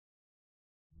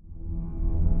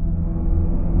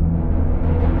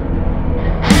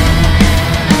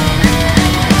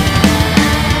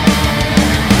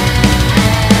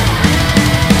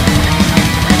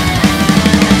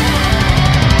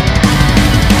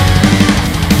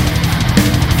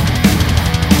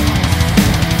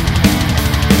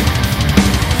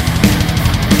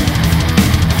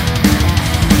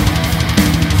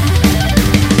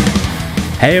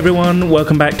Hey everyone,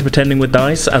 welcome back to Pretending with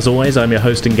Dice. As always, I'm your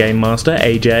host and game master,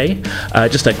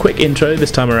 AJ. Just a quick intro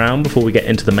this time around before we get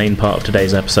into the main part of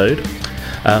today's episode.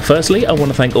 Firstly, I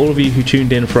want to thank all of you who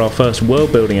tuned in for our first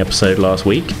world-building episode last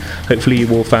week. Hopefully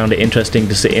you all found it interesting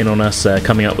to sit in on us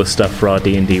coming up with stuff for our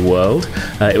D&D world.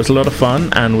 It was a lot of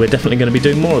fun, and we're definitely going to be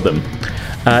doing more of them.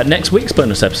 Next week's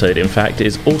bonus episode, in fact,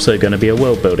 is also going to be a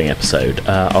world-building episode.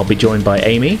 I'll be joined by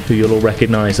Amy, who you'll all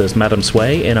recognise as Madam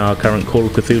Sway in our current Call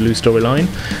of Cthulhu storyline,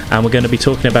 and we're going to be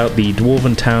talking about the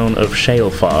dwarven town of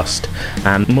Shalefast,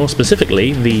 and more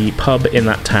specifically, the pub in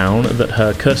that town that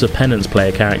her Curse of Penance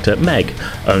player character, Meg,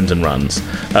 owns and runs.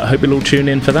 Hope you'll all tune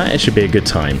in for that, it should be a good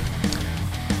time.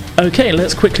 Okay,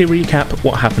 let's quickly recap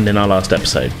what happened in our last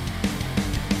episode.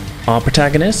 Our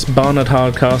protagonists, Barnard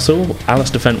Hardcastle,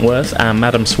 Alistair Fentworth and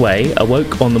Madam Sway,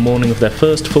 awoke on the morning of their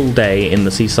first full day in the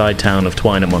seaside town of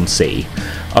Twynham-on-Sea.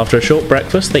 After a short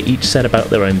breakfast, they each set about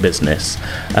their own business.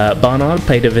 Barnard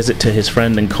paid a visit to his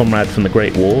friend and comrade from the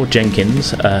Great War,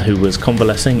 Jenkins, who was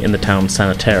convalescing in the town's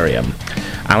sanitarium.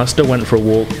 Alistair went for a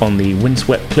walk on the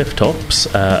windswept cliff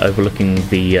tops overlooking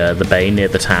the bay near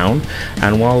the town,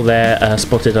 and while there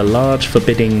spotted a large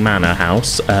forbidding manor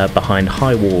house behind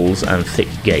high walls and thick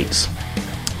gates.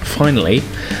 Finally,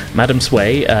 Madam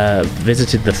Sway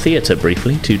visited the theatre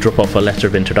briefly to drop off a letter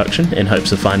of introduction in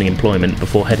hopes of finding employment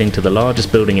before heading to the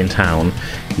largest building in town,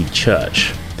 the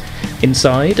church.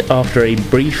 Inside, after a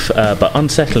brief but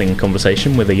unsettling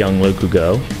conversation with a young local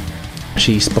girl,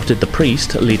 she spotted the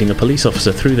priest leading a police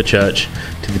officer through the church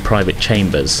to the private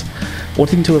chambers.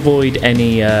 Wanting to avoid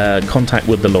any contact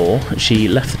with the law, she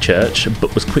left the church,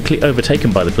 but was quickly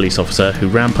overtaken by the police officer, who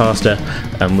ran past her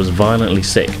and was violently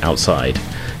sick outside.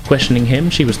 Questioning him,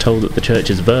 she was told that the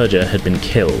church's verger had been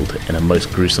killed in a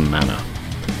most gruesome manner.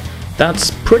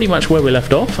 That's pretty much where we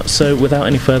left off, so without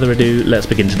any further ado, let's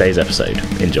begin today's episode.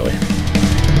 Enjoy.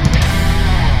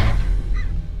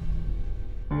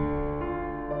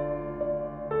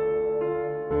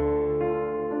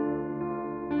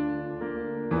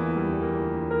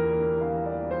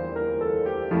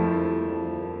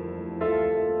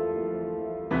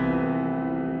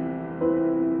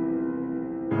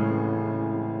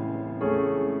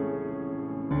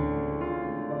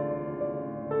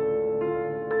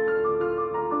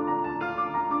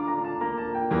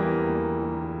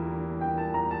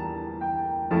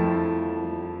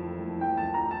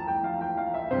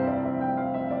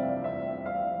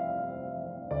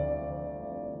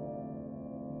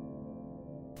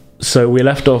 So we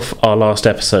left off our last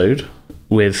episode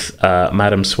with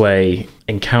Madam Sway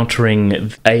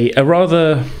encountering a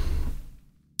rather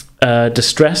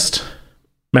distressed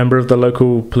member of the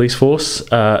local police force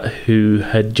who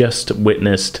had just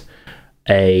witnessed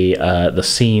the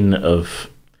scene of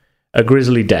a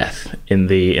grisly death in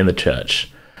the church.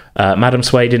 Madam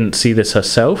Sway didn't see this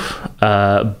herself,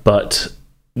 but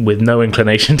with no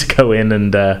inclination to go in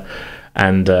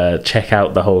and check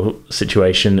out the whole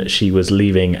situation, she was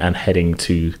leaving and heading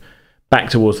back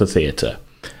towards the theatre.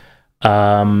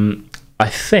 I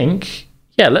think,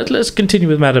 let's continue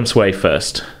with Madam Sway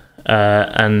first,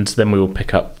 and then we will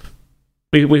pick up.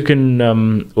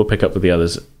 We'll pick up with the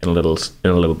others in a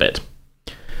little bit.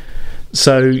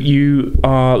 So you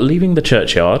are leaving the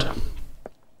churchyard,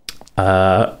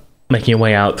 making your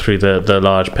way out through the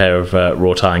large pair of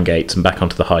wrought iron gates and back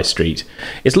onto the high street.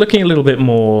 It's looking a little bit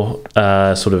more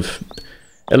a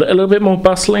little bit more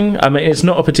bustling. I mean, it's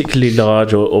not a particularly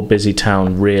large or busy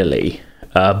town really,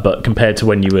 but compared to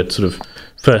when you were sort of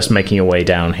first making your way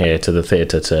down here to the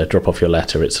theatre to drop off your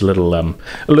letter, it's a little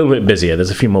bit busier. There's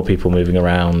a few more people moving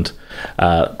around,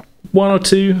 one or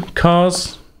two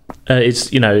cars.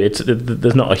 There's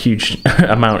not a huge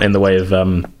amount in the way of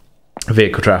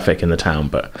vehicle traffic in the town,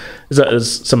 but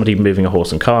there's somebody moving a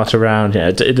horse and cart around.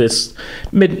 It's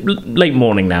late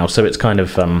morning now, so it's kind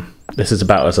of this is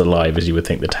about as alive as you would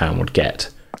think the town would get.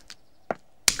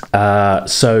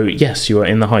 So yes, you are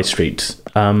in the high street.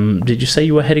 Did you say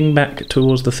you were heading back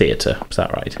towards the theatre? Is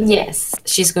that right? Yes,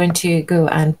 she's going to go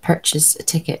and purchase a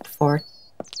ticket for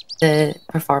the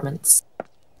performance.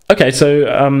 Okay,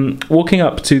 so walking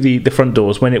up to the front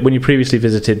doors, when you previously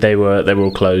visited, they were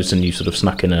all closed, and you sort of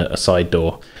snuck in a side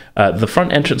door. The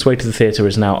front entranceway to the theatre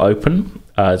is now open.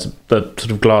 The sort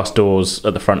of glass doors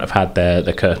at the front have had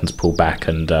their curtains pulled back,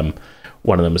 and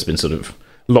one of them has been sort of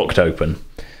locked open.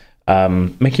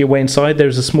 Making your way inside,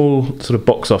 there's a small sort of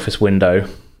box office window,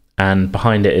 and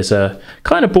behind it is a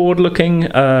kind of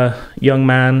bored-looking young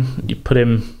man. You put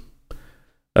him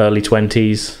early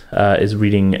 20s, is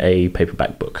reading a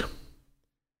paperback book.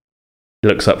 He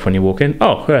looks up when you walk in.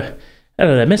 Oh, hello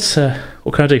there, miss.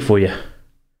 What can I do for you?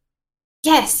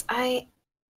 Yes, I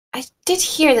I did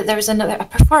hear that there was a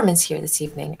performance here this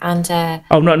evening, and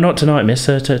Oh, no, not tonight, miss.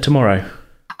 Tomorrow.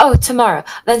 oh, tomorrow.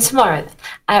 Then tomorrow.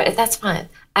 That's fine.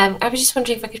 I was just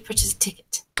wondering if I could purchase a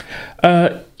ticket.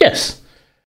 Yes.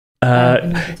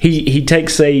 He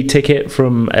takes a ticket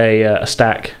from a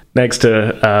stack next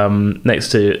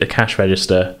to a cash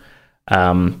register.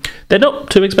 They're not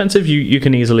too expensive. You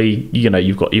can easily,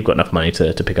 you've got enough money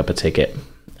to pick up a ticket,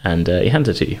 and he hands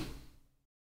it to you.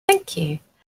 Thank you.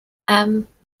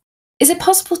 Is it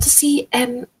possible to see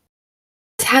to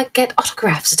get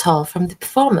autographs at all from the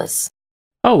performers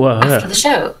after the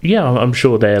show? Yeah, I'm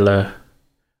sure they'll.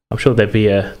 I'm sure they'd be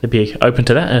open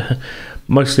to that.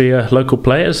 Mostly local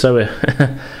players, so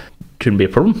shouldn't be a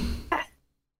problem.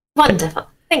 Wonderful.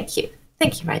 Thank you,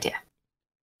 my dear.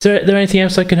 Is there anything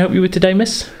else I can help you with today,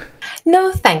 miss?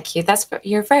 No, thank you.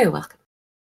 You're very welcome.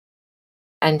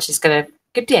 And she's gonna.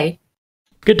 Good day.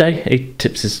 Good day. He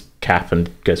tips his cap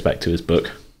and goes back to his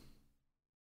book.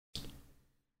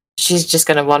 She's just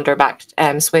gonna wander back.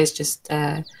 Sway's just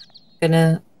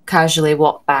gonna casually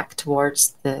walk back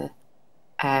towards the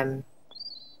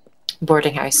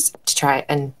boarding house to try,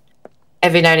 and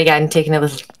every now and again taking a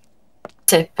little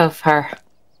tip of her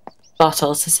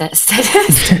bottle to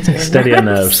steady her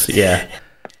nerves. Yeah.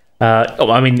 We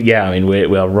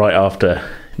are right after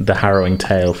the harrowing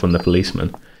tale from the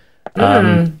policeman.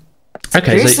 Okay,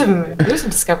 gruesome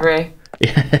discovery.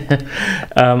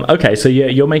 Yeah. Okay, so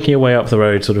you're making your way up the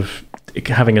road, sort of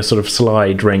having a sort of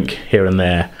sly drink here and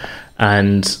there,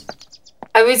 and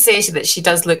I would say that she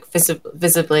does look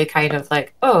visibly kind of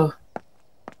like, a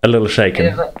little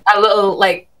shaken, kind of a little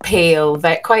like pale,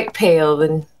 quite pale,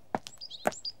 and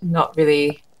not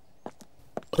really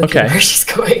looking where she's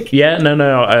going. Yeah,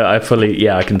 no, I fully,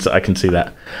 I can see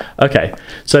that. Okay,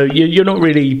 so you're not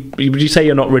really, would you say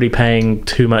you're not really paying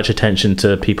too much attention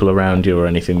to people around you or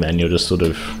anything? Then you're just sort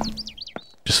of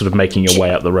making your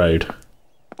way up the road.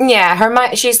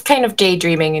 Yeah, she's kind of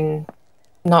daydreaming and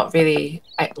not really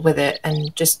with it,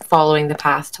 and just following the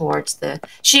path towards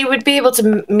she would be able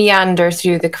to meander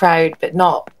through the crowd, but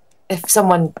not if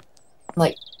someone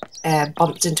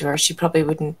bumped into her. She probably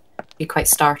wouldn't be quite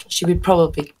startled. She would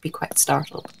probably be quite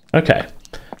startled. Okay,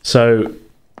 so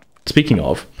speaking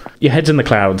of, your head's in the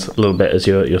clouds a little bit as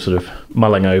you're sort of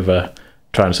mulling over,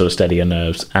 trying to sort of steady your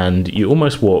nerves, and you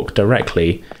almost walk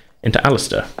directly into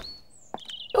Alistair.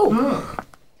 Oh.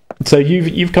 So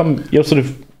you've come. You're sort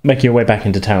of making your way back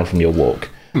into town from your walk.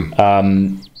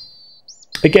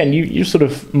 Again, you're sort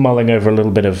of mulling over a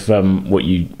little bit of what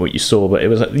you saw, but it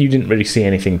was you didn't really see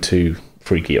anything too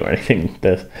freaky or anything.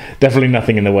 There's definitely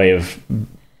nothing in the way of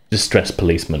distressed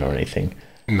policemen or anything.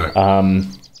 No.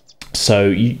 So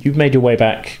you've made your way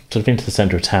back sort of into the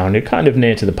centre of town. You're kind of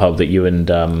near to the pub that you and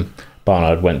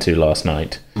Barnard went to last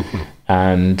night. Mm-hmm.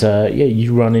 And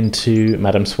you run into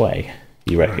Madame Sway.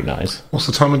 You recognise. What's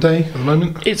the time of day at the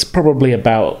moment? It's probably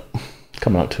about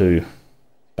coming up to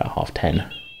about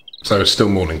 10:30. So it's still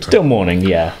morning time? Still morning,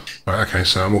 yeah. Right, okay,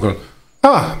 so I'm all going,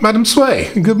 Madam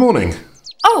Sway, good morning.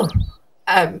 Oh,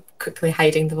 quickly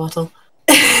hiding the bottle.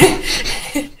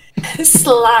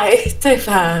 Sleight of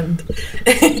hand.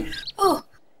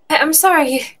 I'm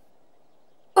sorry.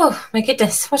 Oh, my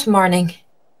goodness, what a morning.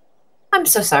 I'm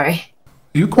so sorry.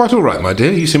 Are you quite all right, my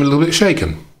dear? You seem a little bit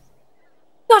shaken.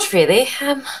 Not really.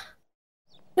 It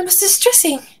was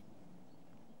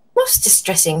most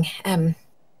distressing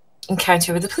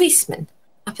encounter with the policeman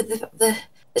up at the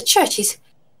church.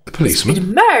 The policeman? There's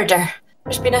been a murder.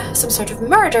 There's been some sort of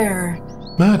murder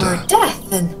or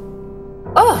death, and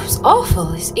it was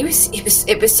awful.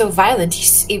 It was so violent.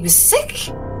 He was sick.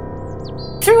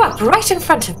 Threw up right in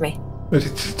front of me.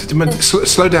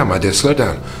 Slow down, my dear. Slow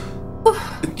down.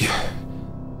 Oh.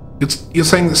 You're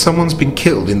saying that someone's been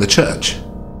killed in the church?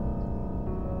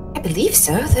 I believe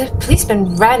so. The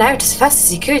policeman ran out as fast as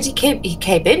he could. He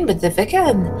came in with the vicar,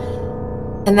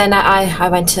 and then I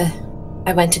went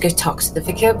to go talk to the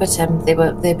vicar, but they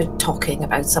were talking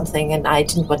about something, and I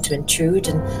didn't want to intrude,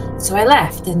 and so I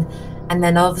left. And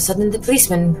then all of a sudden, the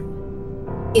policeman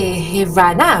he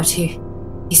ran out. He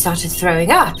started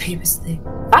throwing up. He was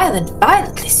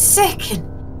violently sick, and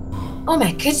oh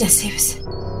my goodness, he was.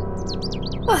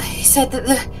 Well, he said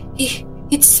that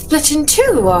he'd split in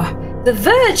two, or the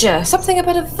verger, something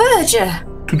about a verger.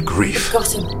 Good grief.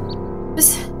 Got him.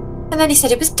 And then he said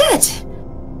he was dead.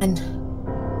 And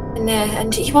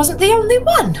he wasn't the only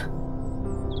one.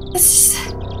 It's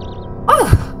just...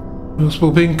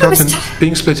 Well,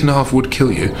 being split in half would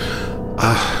kill you.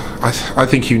 I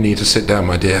think you need to sit down,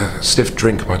 my dear. A stiff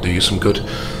drink might do you some good.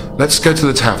 Let's go to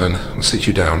the tavern and sit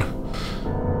you down.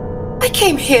 I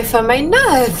came here for my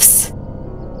nerves.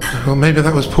 Well, maybe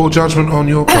that was poor judgment on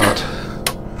your part.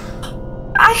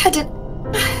 had a...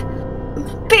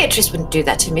 Beatrice wouldn't do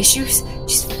that to me. She was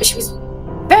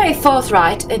very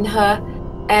forthright in her...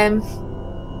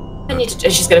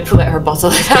 she's going to pull out her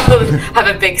bottle and have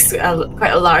a big,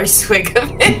 quite a large swig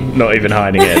of it. Not even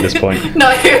hiding it at this point.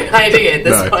 Not even hiding it at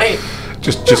this point.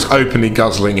 Just openly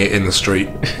guzzling it in the street.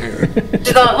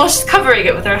 She's covering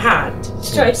it with her hand.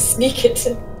 She's trying to sneak it.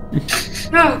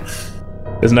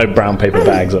 There's no brown paper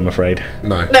bags, I'm afraid.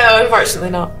 No, unfortunately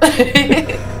not.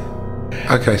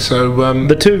 Okay, so...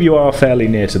 the two of you are fairly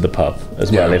near to the pub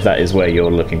as well, Yeah. if that is where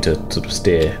you're looking to sort of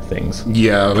steer things.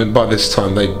 Yeah, I mean, by this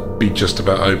time they'd be just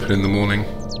about open in the morning,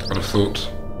 I'd have thought.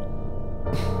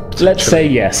 Let's say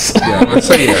yes. Yeah, let's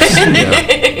say yes.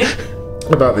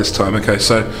 Yeah. About this time, okay,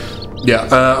 so... Yeah,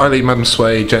 I lead Madame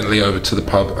Sway gently over to the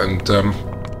pub and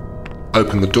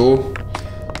open the door.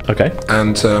 Okay.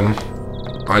 And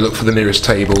I look for the nearest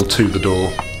table to the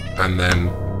door, and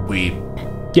then we...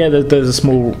 Yeah, there's a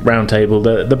small round table.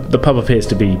 The pub appears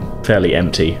to be fairly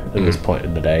empty at this point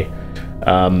in the day.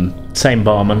 Same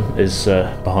barman is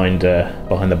behind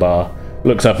the bar.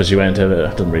 Looks up as you enter,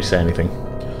 but doesn't really say anything.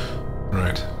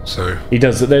 Right, so... He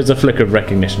does. There's a flicker of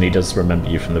recognition. He does remember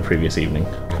you from the previous evening,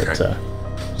 but Okay.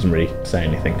 doesn't really say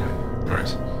anything.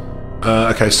 Right.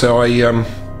 Okay, so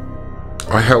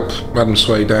I help Madame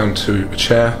Sway down to a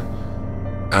chair,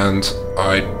 and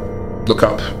I look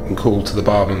up and call to the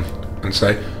barman and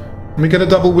say, "Can we get a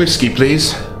double whiskey,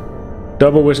 please?"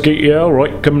 Double whiskey, yeah, all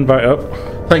right. Coming right up.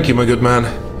 Thank you, my good man.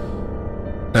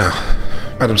 Now,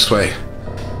 Madame Sway,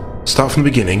 start from the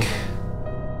beginning.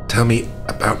 Tell me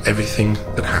about everything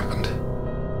that happened.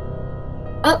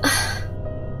 Well,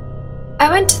 I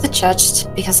went to the church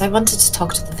because I wanted to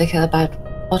talk to the vicar about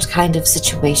what kind of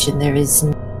situation there is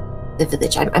in the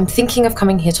village. I'm thinking of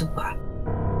coming here to work.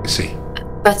 I see.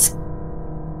 But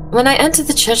when I entered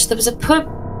the church, there was a poor,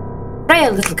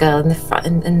 frail little girl in the front,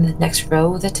 in the next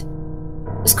row that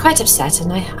was quite upset,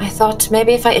 and I thought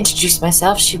maybe if I introduced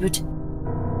myself, she would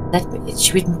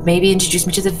maybe introduce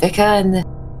me to the vicar, and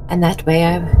that way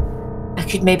I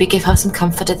could maybe give her some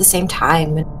comfort at the same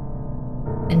time,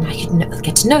 and I could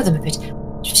get to know them a bit.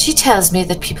 She tells me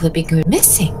that people have been going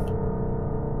missing,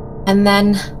 and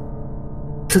then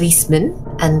policemen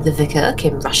and the vicar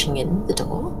came rushing in the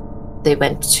door. They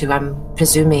went to, I'm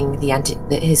presuming,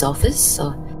 his office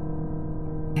or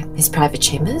his private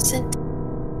chambers, and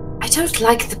I don't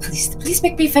like the police. The police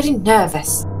make me very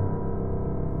nervous.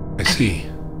 I see.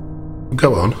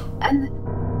 Go on. And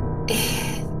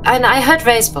I heard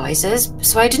raised voices,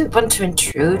 so I didn't want to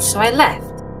intrude, so I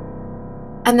left.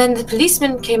 And then the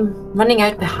policeman came running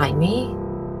out behind me,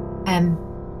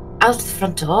 out the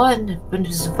front door, and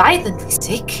was violently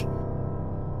sick.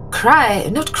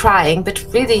 Not crying, but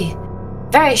really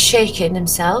very shaken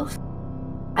himself.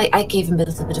 I gave him a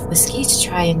little bit of whiskey to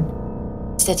try and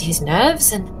steady his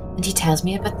nerves, and he tells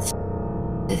me about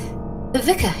the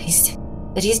vicar.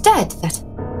 That he's dead.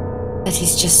 That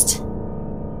he's just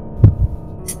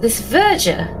this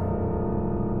verger.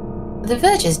 The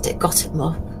verger's got him,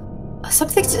 or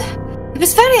something. It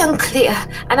was very unclear,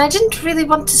 and I didn't really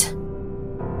want to.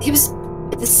 He was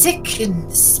sick and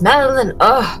the smell, and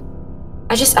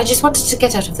I just wanted to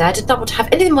get out of there. I did not want to have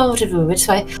anything more to do with it,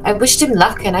 so I wished him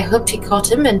luck, and I hoped he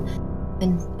caught him, and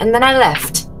then I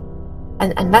left.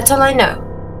 And that's all I know.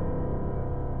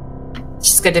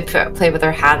 She's going to play with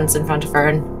her hands in front of her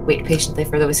and wait patiently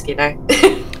for the whiskey now.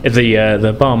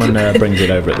 The barman brings it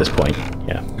over at this point.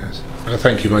 Yeah. Yes.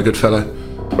 Thank you, my good fellow.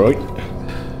 Right.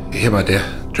 Here, my dear.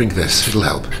 Drink this. It'll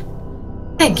help.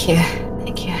 Thank you.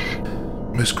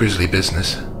 Most grisly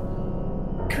business.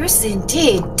 Grisly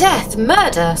indeed. Death,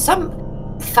 murder, some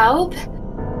foul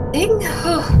thing.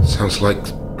 Oh. Sounds like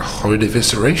a horrid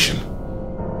evisceration.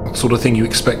 What sort of thing you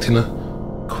expect in a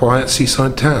quiet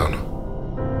seaside town?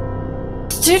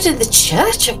 Stood in the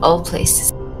church of all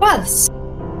places. Was.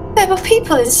 There were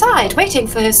people inside waiting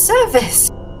for his service.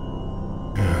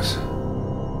 Yes.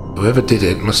 Whoever did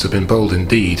it must have been bold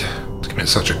indeed to commit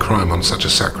such a crime on such a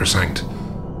sacrosanct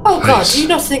Oh God, place.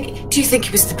 do you think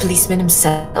he was the policeman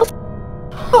himself?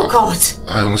 Oh God.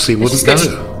 I honestly wouldn't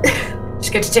know.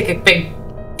 She's going to take a big,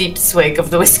 deep swig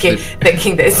of the whiskey,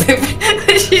 thinking this.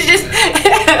 She just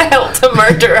helped a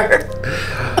murderer.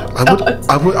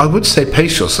 I would say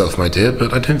pace yourself, my dear,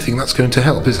 but I don't think that's going to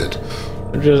help, is it?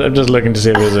 I'm just looking to see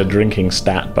if there's a drinking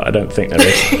stat, but I don't think there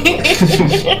is.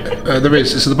 There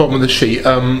is. It's at the bottom of the sheet.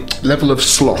 Level of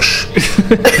slosh.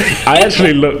 I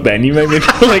actually looked then. You made me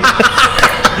feel like...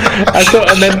 I thought,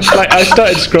 and then I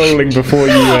started scrolling before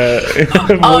you... You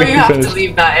have to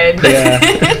leave that in. Yeah.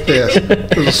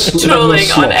 Yes. Trolling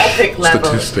on epic level.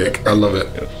 Statistic. I love it.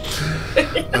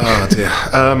 Oh dear.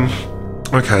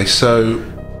 Okay, so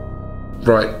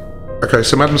Right. Okay,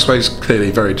 so Madame Sway's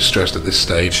clearly very distressed at this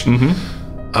stage. Tell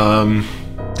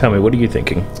me, what are you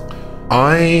thinking?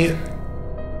 I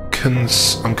think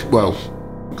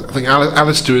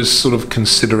Alistair is sort of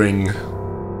considering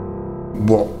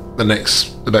what the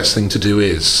best thing to do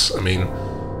is. I mean,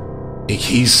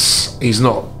 he's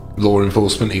not law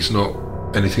enforcement, he's not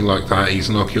anything like that, he's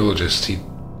an archaeologist. He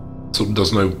sort of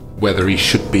doesn't know whether he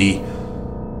should be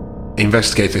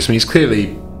investigating this. I mean, he's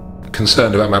clearly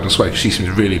concerned about Madame Sway because she seems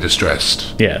really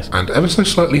distressed. Yes. And ever so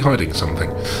slightly hiding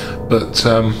something. But,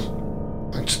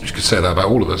 you could say that about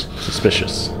all of us.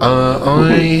 Suspicious.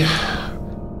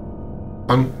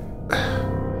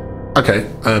 Okay,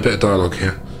 a bit of dialogue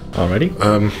here. Already?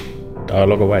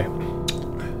 Dialogue away.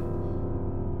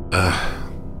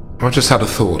 I've just had a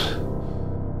thought.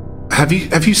 Have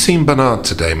you seen Bernard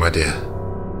today, my dear?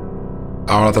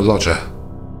 Our other lodger?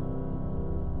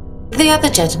 The other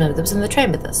gentleman that was in the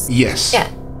train with us? Yes. Yeah.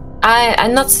 I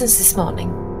not since this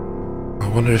morning. I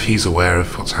wonder if he's aware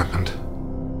of what's happened.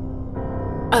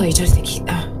 Oh, you don't think he...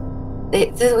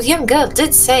 The young girl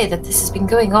did say that this has been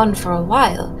going on for a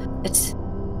while. It's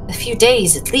a few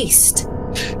days at least.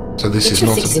 So this is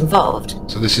not involved.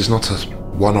 So this is not a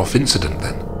one-off incident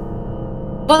then?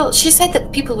 Well, she said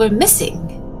that people were missing,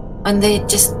 and they'd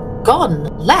just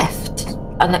left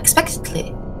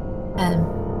unexpectedly.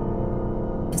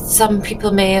 Some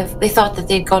people they thought that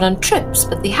they'd gone on trips,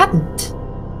 but they hadn't.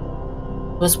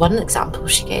 Was one example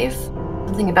she gave.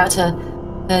 Something about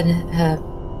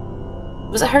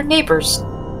was it her neighbour's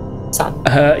son?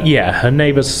 Yeah, her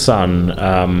neighbour's son.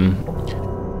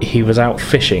 He was out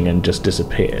fishing and just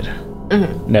disappeared.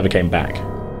 Mm-hmm. Never came back.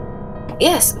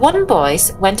 Yes, one boy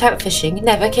went out fishing,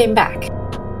 never came back.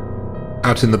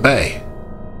 Out in the bay?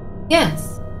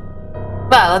 Yes.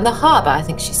 Well, in the harbour, I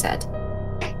think she said.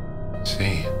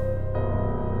 See.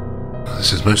 Well,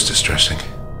 this is most distressing.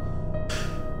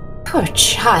 Poor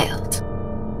child.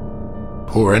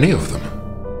 Poor any of them.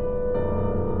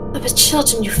 But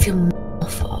children you feel more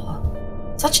for.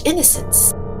 Such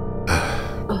innocence.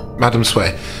 Madame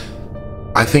Sway,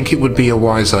 I think it would be a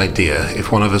wise idea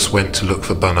if one of us went to look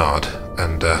for Bernard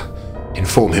and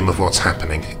inform him of what's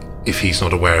happening, if he's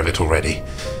not aware of it already.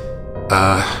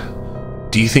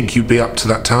 Do you think you'd be up to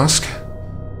that task?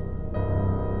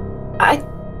 I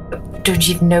don't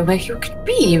even know where he could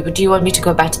be. Do you want me to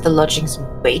go back to the lodgings and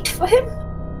wait for him?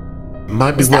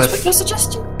 Is that what you're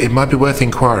suggesting? It might be worth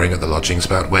inquiring at the lodgings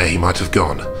about where he might have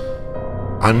gone.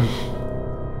 I'm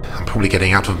probably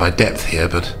getting out of my depth here,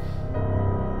 but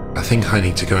I think I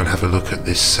need to go and have a look at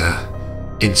this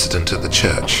incident at the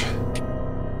church.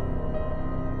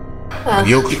 Well,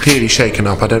 you're clearly shaken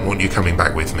up. I don't want you coming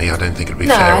back with me. I don't think it'd be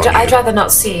fair on you. I'd rather not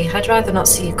see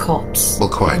a corpse. Well,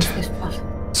 quite.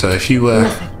 So if you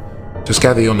just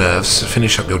gather your nerves,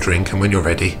 finish up your drink, and when you're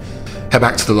ready, head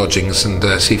back to the lodgings and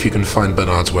see if you can find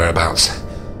Bernard's whereabouts.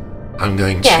 I'm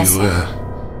going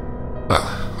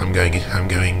I'm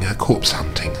going corpse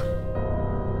hunting.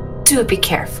 Do be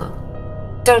careful.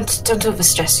 Don't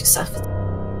overstress yourself.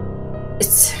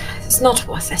 It's not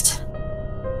worth it.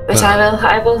 But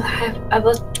I will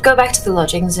go back to the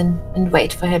lodgings and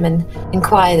wait for him and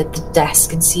inquire at the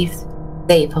desk and see if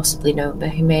they possibly know where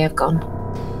he may have gone.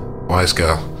 Wise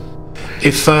girl.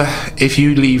 If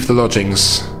you leave the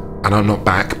lodgings and I'm not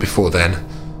back before then,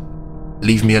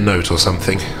 leave me a note or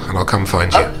something and I'll come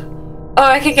find you. Oh,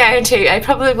 I can guarantee you, I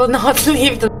probably will not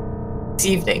leave this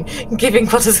evening, given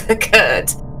what has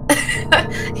occurred.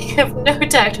 You have no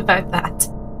doubt about that.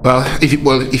 Well,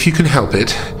 if you can help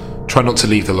it, try not to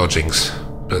leave the lodgings.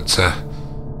 But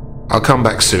I'll come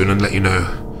back soon and let you know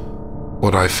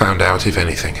what I've found out, if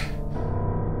anything.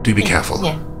 Do be careful.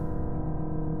 Yeah.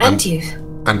 And you.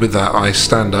 And with that, I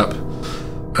stand up,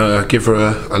 give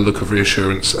her a look of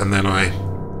reassurance, and then I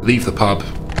leave the pub.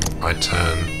 I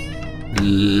turn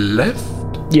left?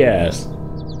 Yes.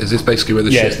 Is this basically where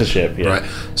the ship? Yeah, it's the ship, yeah. Right.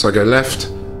 So I go left,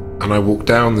 and I walk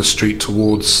down the street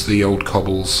towards the old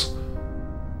cobbles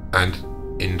and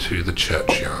into the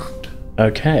churchyard.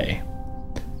 Okay.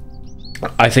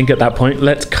 I think at that point,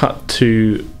 let's cut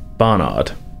to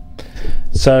Barnard.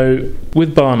 So,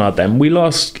 with Barnard then, we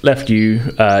last left you,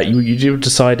 you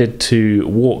decided to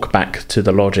walk back to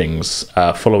the lodgings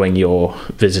following your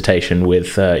visitation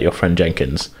with your friend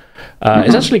Jenkins.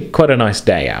 It's actually quite a nice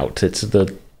day out. It's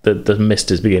the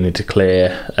mist is beginning to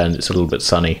clear and it's a little bit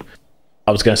sunny.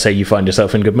 I was going to say you find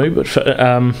yourself in good mood, but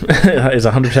it's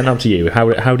 100% up to you.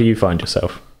 How do you find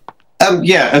yourself?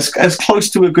 As close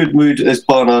to a good mood as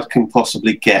Barnard can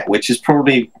possibly get, which is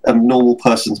probably a normal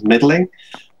person's middling.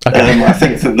 Okay. I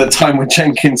think that the time with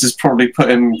Jenkins has probably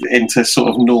put him into sort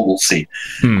of normalcy.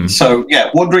 So, yeah,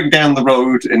 wandering down the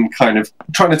road and kind of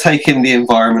trying to take in the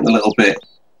environment a little bit,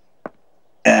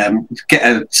 get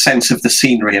a sense of the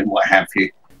scenery and what have you.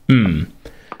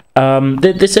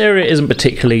 This area isn't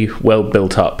particularly well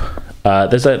built up.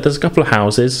 There's a couple of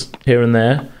houses here and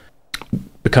there,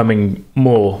 becoming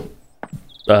more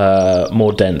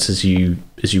dense as you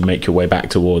make your way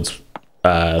back towards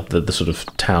the sort of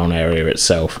town area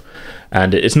itself.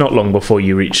 And it's not long before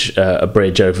you reach a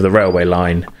bridge over the railway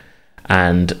line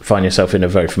and find yourself in a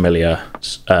very familiar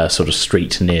sort of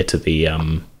street near to the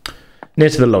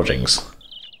lodgings.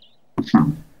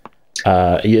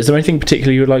 Is there anything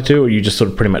particular you would like to do, or are you just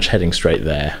sort of pretty much heading straight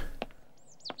there?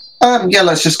 Yeah,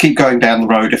 let's just keep going down the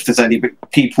road. If there's any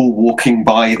people walking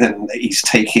by, then he's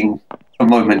taking a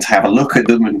moment to have a look at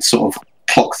them and sort of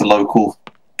clock the local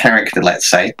character, let's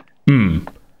say.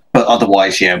 But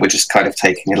otherwise, yeah, we're just kind of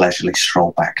taking a leisurely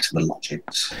stroll back to the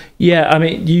lodgings. Yeah, I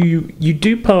mean, you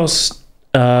do pass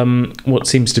what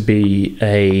seems to be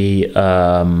a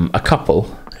couple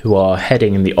who are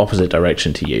heading in the opposite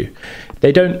direction to you.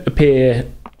 They don't appear,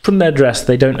 from their dress,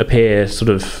 they don't appear sort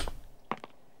of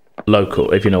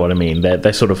local, if you know what I mean.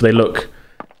 They look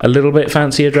a little bit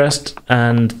fancier dressed,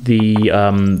 and it's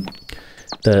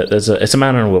a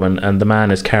man and a woman, and the man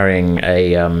is carrying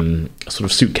a sort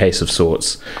of suitcase of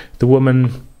sorts. The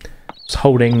woman is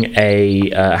holding a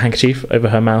handkerchief over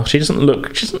her mouth. She doesn't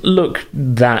look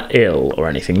that ill or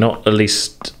anything, not at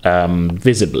least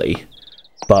visibly,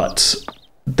 but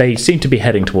they seem to be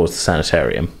heading towards the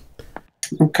sanitarium.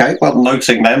 Okay, well,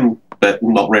 noting them, but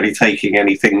not really taking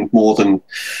anything more than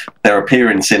their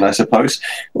appearance in, I suppose.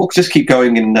 We'll just keep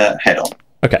going and head on.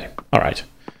 Okay, all right.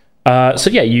 So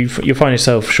yeah, you find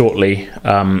yourself shortly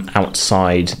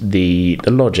outside the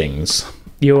lodgings.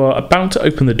 You are about to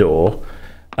open the door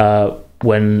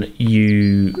when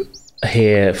you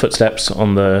hear footsteps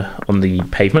on the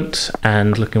pavement,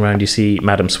 and looking around, you see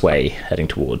Madame Sway heading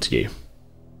towards you.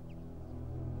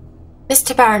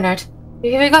 Mr. Barnard,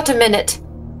 have you got a minute?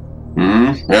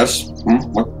 Yes.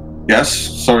 What? Yes.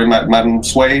 Sorry, Madam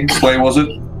Sway. Sway, was it?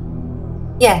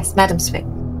 Yes, Madam Sway.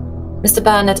 Mr.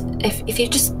 Barnard, if you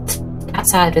just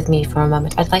outside with me for a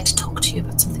moment, I'd like to talk to you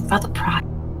about something rather private.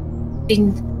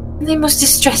 Something most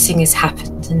distressing has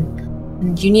happened,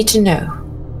 and you need to know.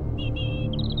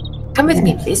 Come with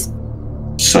me, please.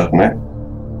 Certainly.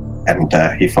 And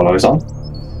he follows on.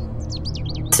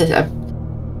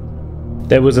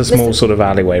 There was a small sort of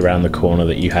alleyway around the corner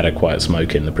that you had a quiet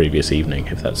smoke in the previous evening,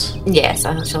 if that's... Yes,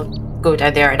 I shall go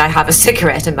down there, and I have a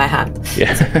cigarette in my hand.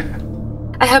 Yeah.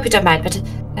 I hope you don't mind, but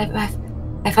I've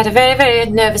had a very, very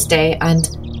nervous day, and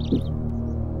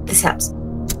this helps.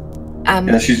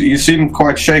 Yes, you seem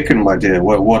quite shaken, my dear.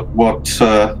 What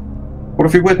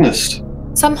have you witnessed?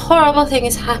 Some horrible thing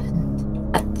has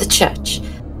happened at the church.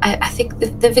 I think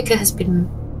the vicar has been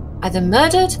either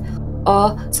murdered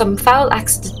or some foul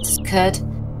accident has occurred.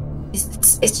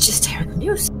 It's just terrible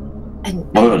news. And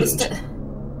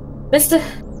Mr.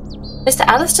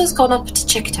 Alistair's gone up to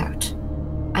check it out,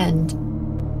 and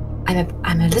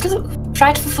I'm a little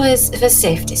frightful for his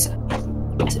safety, sir.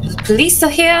 The police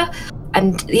are here,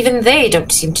 and even they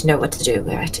don't seem to know what to do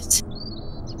about it.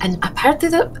 And apparently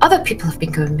the other people have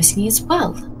been going missing as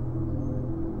well.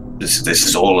 This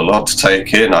is all a lot to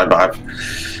take in.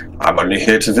 I'm only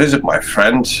here to visit my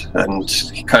friend, and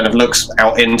he kind of looks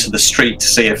out into the street to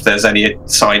see if there's any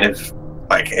sign of,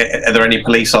 like, are there any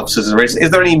police officers? Is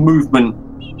there any movement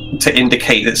to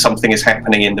indicate that something is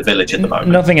happening in the village at the moment?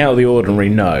 Nothing out of the ordinary,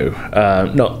 no.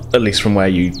 Not at least from where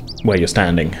you're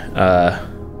standing.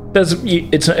 It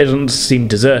doesn't seem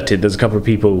deserted. There's a couple of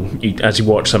people, as you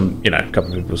watch a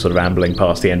couple of people sort of ambling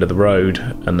past the end of the road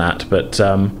and that, but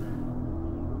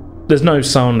there's no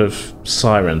sound of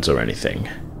sirens or anything.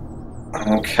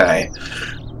 Okay.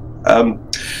 Well,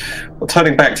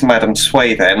 turning back to Madame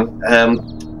Sway then,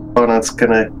 Barnard's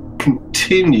going to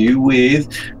continue with...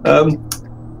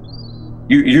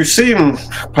 You seem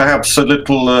perhaps a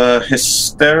little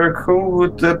hysterical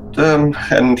with that,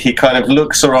 and he kind of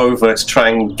looks her over to try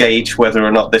and gauge whether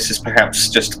or not this is perhaps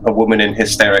just a woman in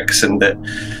hysterics, and that,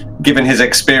 given his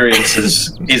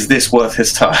experiences, is this worth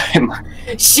his time?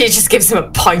 She just gives him a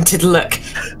pointed look.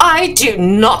 I do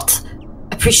not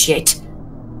appreciate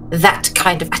that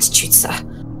kind of attitude, sir.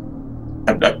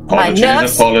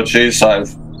 Apologies. I'm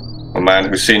a man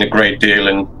who's seen a great deal,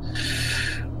 and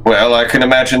well, I can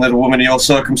imagine that a woman in your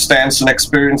circumstance and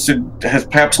experience has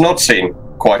perhaps not seen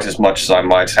quite as much as I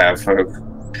might have.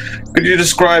 Could you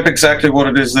describe exactly what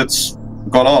it is that's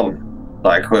gone on?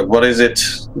 Like, what is it?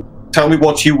 Tell me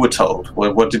what you were told.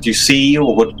 What did you see,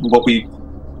 or what were you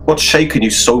What's shaken you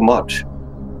so much?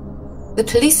 The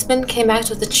policeman came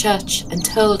out of the church and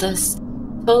told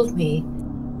me,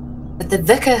 that the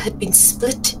vicar had been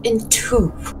split in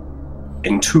two.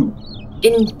 In two?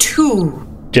 In two.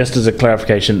 Just as a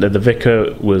clarification, that the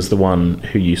vicar was the one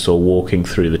who you saw walking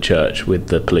through the church with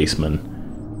the policeman.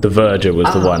 The verger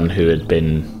was the one who had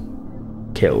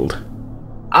been killed.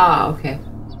 Okay.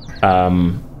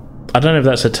 I don't know if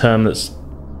that's a term that's...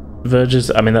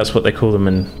 Vergers, I mean, that's what they call them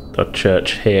in the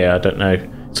church here, I don't know.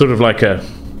 Sort of like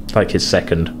his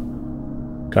second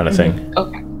kind of thing.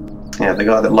 Okay. Yeah, the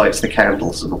guy that lights the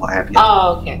candles and what have you.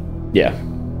 Okay. Yeah.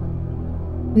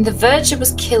 And the verger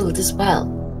was killed as well.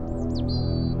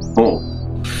 Oh.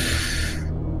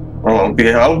 Well,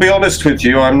 I'll be honest with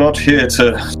you, I'm not here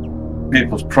to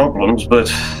people's problems,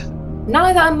 but...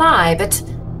 Neither am I, but...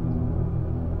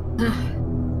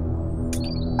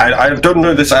 I don't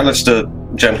know this Alistair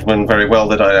gentleman very well.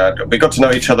 We got to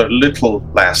know each other a little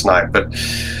last night, but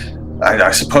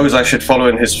I suppose I should follow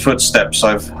in his footsteps.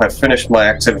 I've finished my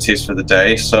activities for the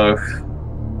day, so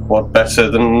what better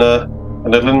than a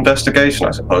little investigation,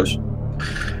 I suppose.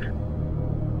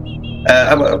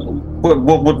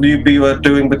 What would you be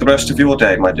doing with the rest of your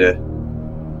day, my dear?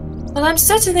 Well, I'm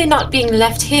certainly not being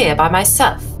left here by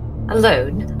myself,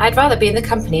 alone. I'd rather be in the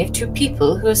company of two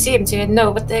people who seem to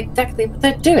know exactly what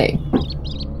they're doing.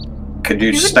 Could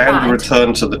you stand and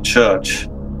return to the church?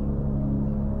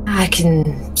 I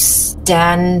can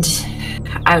stand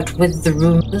out with the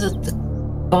room that the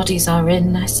bodies are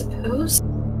in, I suppose.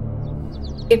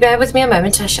 You bear with me a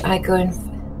moment. I go and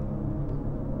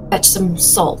fetch some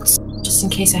salts, just in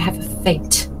case I have a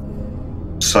faint.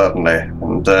 Certainly.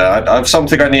 And I have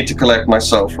something I need to collect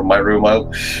myself from my room.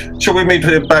 Shall we meet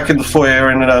back in the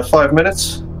foyer in 5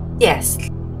 minutes? Yes.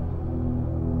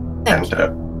 Thank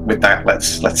you. With that,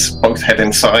 let's both head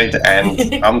inside, and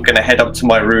I'm going to head up to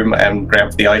my room and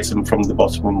grab the item from the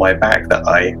bottom of my bag that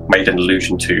I made an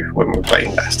allusion to when we were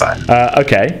playing last time.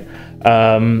 Okay.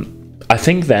 I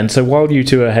think then, so while you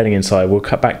two are heading inside, we'll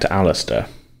cut back to Alistair.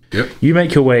 Yep. You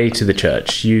make your way to the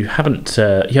church. You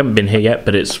haven't been here yet,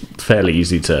 but it's fairly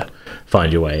easy to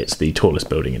find your way. It's the tallest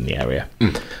building in the area.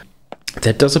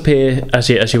 There does appear, as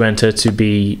you enter, to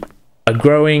be a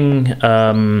growing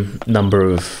number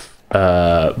of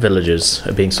villagers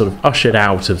are being sort of ushered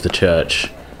out of the church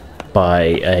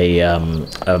by a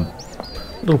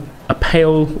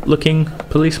pale-looking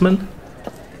policeman.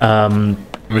 I'm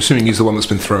assuming he's the one that's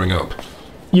been throwing up.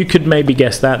 You could maybe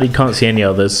guess that. You can't see any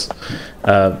others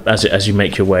as you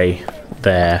make your way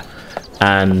there.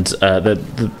 And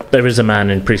there is a man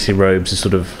in priestly robes who's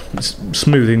sort of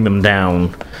smoothing them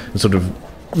down and sort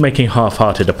of making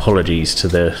half-hearted apologies to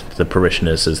the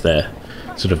parishioners as they're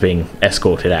sort of being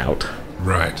escorted out.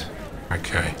 Right.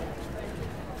 Okay.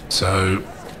 So,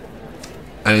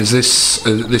 and is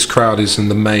this crowd is in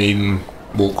the main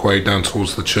walkway down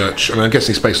towards the church? I mean, I'm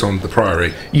guessing it's based on the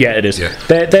priory. Yeah, it is. Yeah.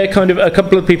 They're kind of, a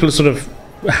couple of people are sort of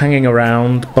hanging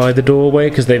around by the doorway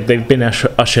because they've been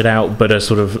ushered out, but are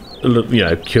sort of,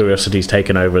 curiosity's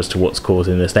taken over as to what's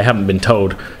causing this. They haven't been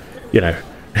told,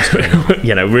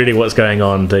 really what's going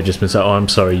on. They've just been said, "Oh, I'm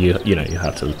sorry, you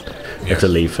have to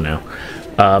leave for now."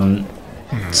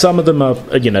 Some of them are,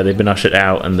 they've been ushered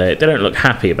out and they don't look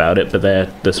happy about it, but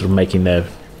they're sort of making their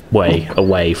way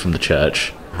away from the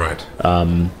church. Right.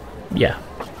 Yeah.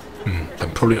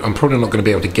 I'm probably not going to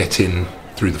be able to get in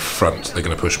through the front. They're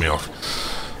going to push me off.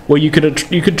 Well, you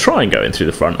could try and go in through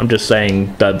the front. I'm just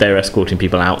saying that they're escorting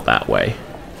people out that way.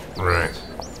 Right.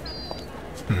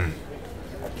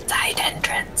 Side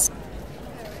entrance.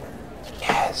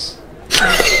 Yes.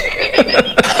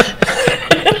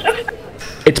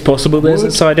 It's possible there's a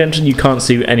side entrance. You can't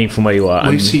see any from where you are.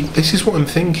 Well, you see, this is what I'm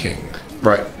thinking.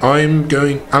 Right,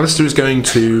 Alistair is going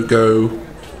to go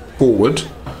forward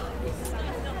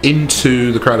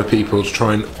into the crowd of people to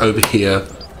try and overhear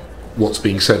what's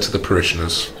being said to the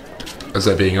parishioners as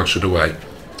they're being ushered away.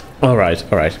 All right.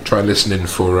 Try and listen out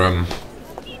for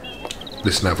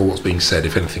what's being said,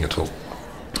 if anything at all.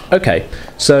 Okay,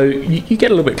 so you get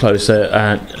a little bit closer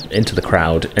into the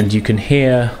crowd, and you can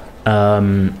hear.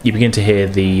 You begin to hear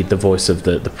the voice of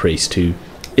the priest, who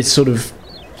is sort of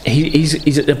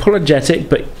he's apologetic,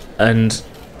 and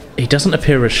he doesn't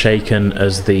appear as shaken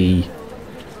as the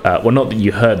not that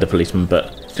you heard the policeman,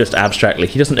 but just abstractly,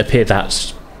 he doesn't appear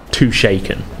that too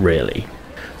shaken, really.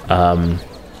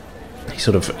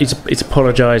 He's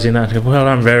apologising that. Well,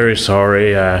 I'm very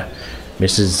sorry,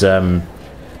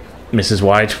 Mrs.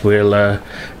 White.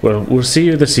 We'll see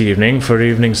you this evening for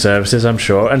evening services, I'm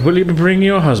sure. And will you bring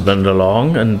your husband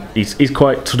along? And he's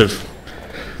quite sort of.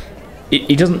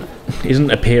 He doesn't.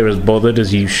 doesn't appear as bothered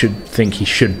as you should think he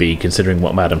should be, considering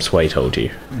what Madame Sway told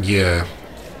you. Yeah.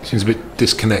 Seems a bit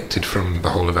disconnected from the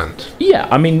whole event. Yeah,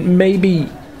 I mean, maybe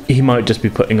he might just be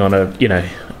putting on a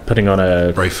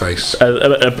brave face,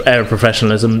 a air of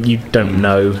professionalism. You don't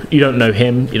know. You don't know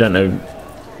him. You don't know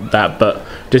that. But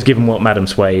just given what Madame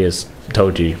Sway has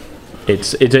told you,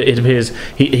 it appears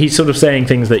he's sort of saying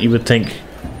things that you would think.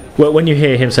 Well, when you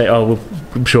hear him say, "Oh, well,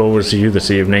 I'm sure we'll see you this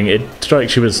evening," it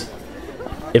strikes you as,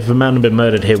 if a man had been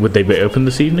murdered here, would they be open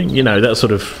this evening? You know, that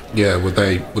sort of... Yeah, would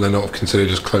they not have considered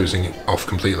just closing it off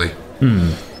completely?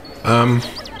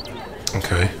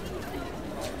 Okay.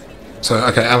 So,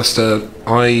 Alistair,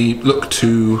 I look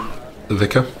to the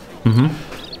vicar,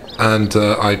 and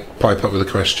I pipe up with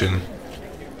a question,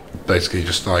 basically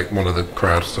just like one of the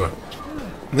crowd. So,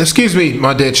 excuse me,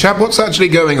 my dear chap, what's actually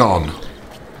going on?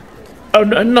 Oh,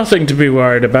 nothing to be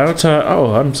worried about.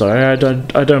 I'm sorry, I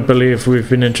don't believe we've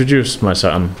been introduced, my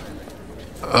son.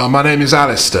 My name is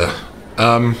Alistair.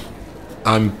 I'm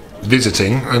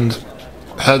visiting and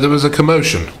heard there was a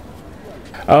commotion.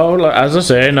 Oh, as I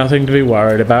say, nothing to be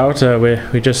worried about.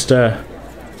 We just had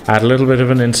a little bit of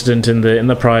an incident in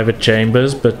the private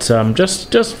chambers, but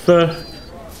just for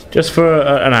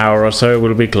an hour or so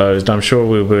we'll be closed. I'm sure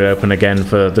we'll be open again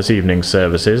for this evening's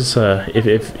services.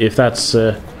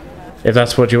 If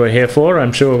that's what you were here for,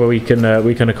 I'm sure we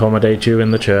can accommodate you in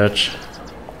the church.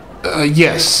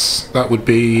 Yes, that would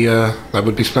be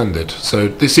splendid. So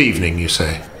this evening, you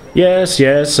say? Yes.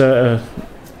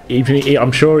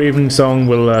 I'm sure evening song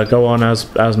will go on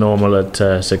as normal at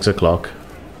 6 o'clock.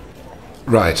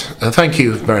 Right. Thank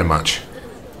you very much.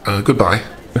 Goodbye.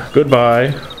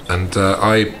 Goodbye. And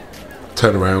I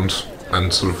turn around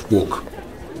and sort of walk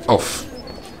off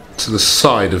to the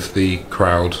side of the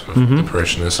crowd of the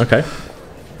parishioners. Okay.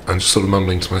 And just sort of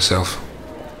mumbling to myself,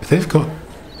 if they've got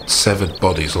severed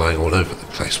bodies lying all over the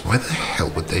place, why the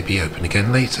hell would they be open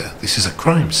again later? This is a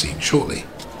crime scene, surely.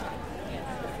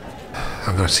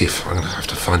 I'm going to see if I'm going to have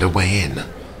to find a way in.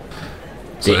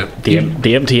 So,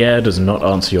 the empty air does not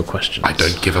answer your questions. I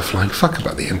don't give a flying fuck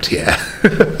about the empty air.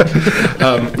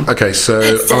 Okay,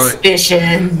 so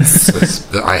suspicions.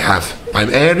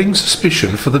 I'm airing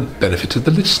suspicion for the benefit of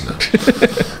the listener.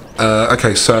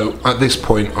 Okay, so at this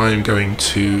point, I'm going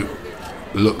to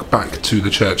look back to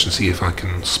the church and see if I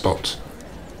can spot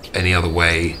any other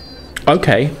way.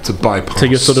 Okay. To bypass. So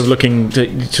you're sort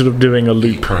of doing a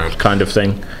loop crowd kind of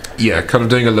thing. Yeah, kind of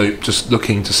doing a loop, just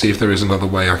looking to see if there is another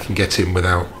way I can get in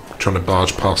without trying to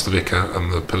barge past the vicar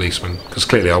and the policeman, because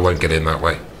clearly I won't get in that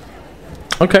way.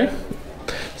 Okay.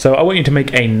 So I want you to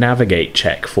make a navigate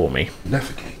check for me.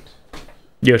 Navigate?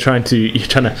 You're trying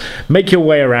to make your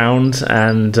way around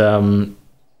and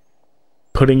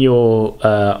putting your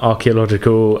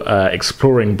archaeological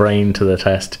exploring brain to the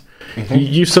test.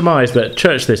 You surmise that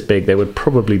church this big, there would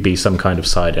probably be some kind of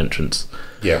side entrance.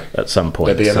 Yeah. At some point.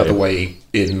 There'd be another way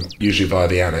in, usually via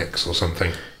the annex or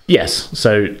something. Yes.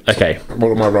 So, okay.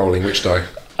 What am I rolling? Which die?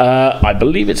 I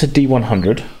believe it's a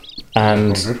D100.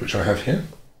 And D100, which I have here.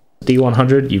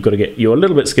 D100, you're a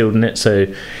little bit skilled in it, so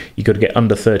you've got to get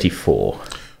under 34.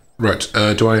 Right.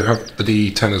 Do I have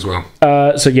the D10 as well?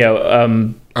 So yeah,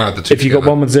 the two if you've got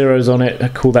one with zeros on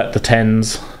it, call that the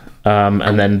tens.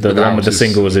 And then the one with the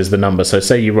singles is the number. So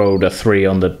say you rolled a 3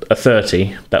 on a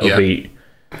 30, that would be...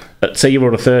 say you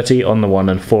rolled a 30 on the one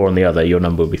and 4 on the other, your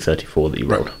number would be 34 that you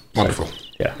rolled. Right. Wonderful. So,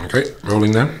 yeah. Okay,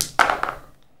 rolling now.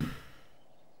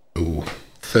 Ooh,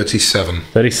 37.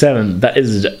 37, that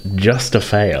is just a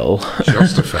fail.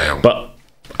 Just a fail. But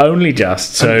only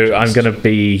just, so I'm going to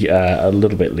be a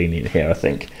little bit lenient here, I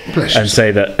think. And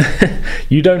say that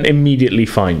you don't immediately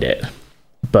find it,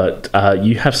 but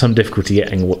you have some difficulty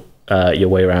getting your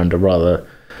way around a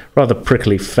rather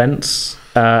prickly fence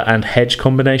and hedge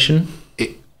combination.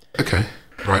 Okay,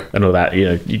 right. And all that,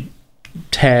 you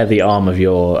tear the arm of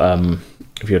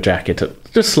your jacket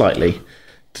just slightly,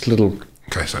 just a little.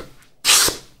 Okay, so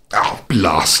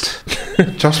blast!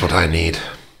 Just what I need.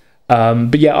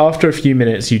 But yeah, after a few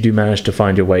minutes, you do manage to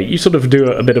find your way. You sort of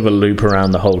do a bit of a loop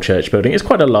around the whole church building. It's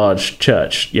quite a large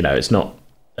church. It's not.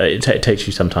 It takes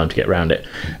you some time to get around it,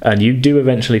 and you do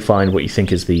eventually find what you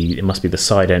think is it must be the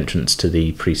side entrance to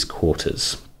the priest's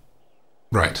quarters.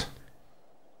 Right.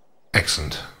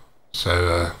 Excellent.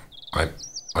 So I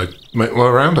make my way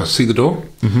around. I see the door.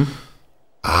 Mm-hmm.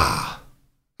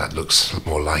 That looks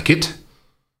more like it.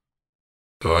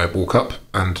 So I walk up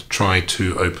and try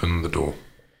to open the door.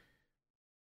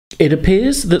 It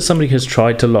appears that somebody has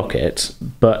tried to lock it,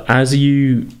 but as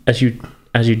you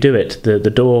do it,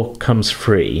 the door comes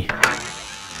free,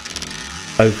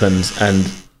 opens,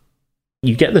 and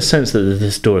you get the sense that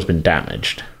this door has been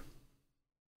damaged,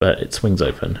 but it swings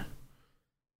open.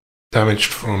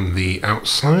 Damaged from the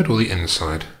outside or the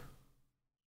inside?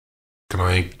 Can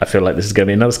I... I feel like this is going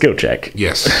to be another skill check.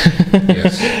 Yes.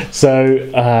 Yes. So,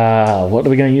 what are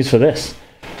we going to use for this?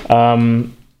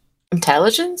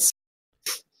 Intelligence?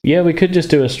 Yeah, we could just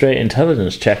do a straight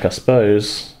intelligence check, I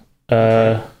suppose.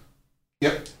 Yep.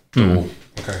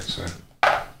 Okay, so...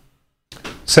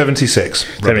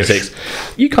 76. 76.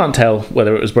 You can't tell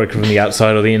whether it was broken from the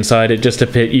outside or the inside. It just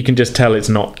appears, you can just tell it's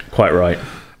not quite right.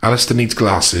 Alistair needs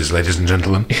glasses, ladies and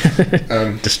gentlemen.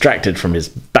 Distracted from his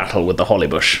battle with the holly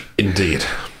bush. Indeed.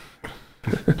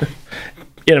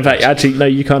 Yeah, in fact, actually, no,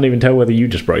 you can't even tell whether you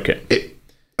just broke it.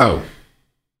 Oh.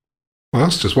 Well,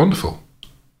 that's just wonderful.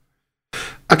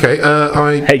 Okay,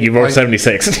 Hey, you rolled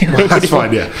 76. Well, that's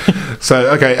fine, yeah.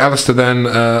 So, okay, Alistair, then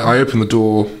I open the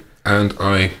door and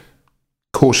I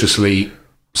cautiously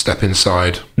step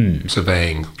inside,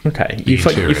 surveying. Okay, you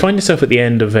find yourself at the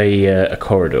end of a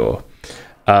corridor.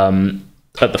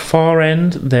 At the far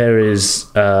end, there is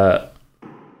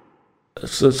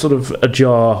sort of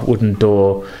ajar wooden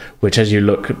door, which, as you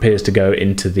look, appears to go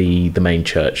into the main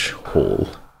church hall.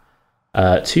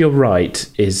 To your right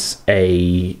is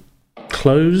a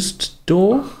closed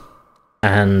door,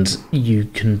 and you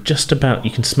can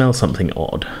smell something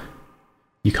odd.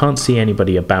 You can't see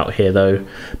anybody about here, though,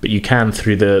 but you can,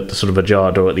 through the sort of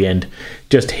ajar door at the end,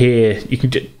 just hear, you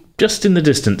can just in the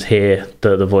distance hear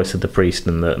the voice of the priest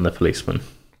and the policeman.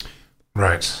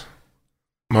 Right.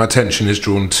 My attention is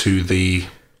drawn to the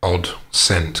odd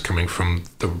scent coming from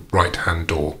the right-hand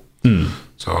door.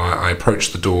 So I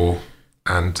approach the door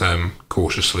and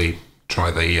cautiously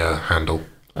try the handle.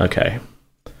 Okay.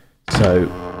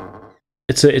 So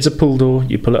it's a pull door.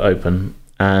 You pull it open,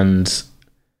 and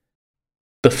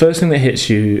the first thing that hits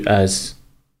you as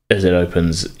it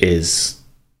opens is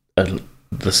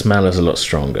the smell is a lot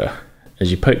stronger.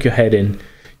 As you poke your head in,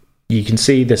 you can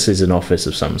see this is an office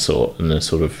of some sort, and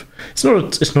it's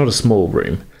not a small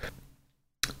room.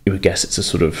 You would guess it's a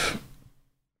sort of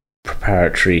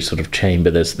preparatory sort of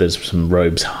chamber. There's some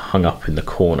robes hung up in the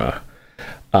corner.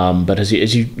 But as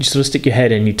you sort of stick your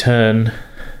head in, you turn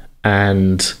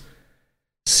and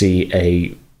see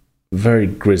a very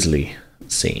grisly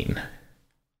scene.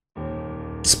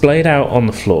 Splayed out on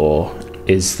the floor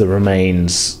is the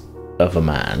remains of a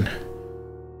man.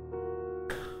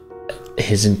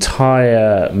 His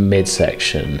entire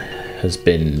midsection has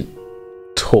been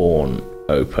torn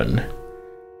open.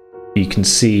 You can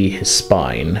see his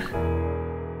spine,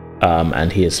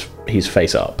 and he's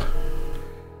face up.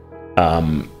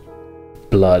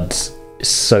 Blood is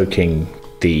soaking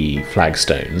the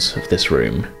flagstones of this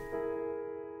room,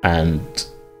 and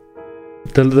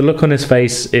the look on his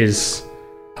face is,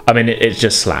 I mean, it's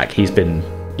just slack. He's been,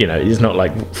 he's not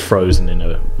like frozen in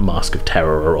a mask of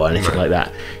terror or anything like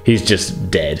that. He's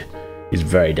just dead. He's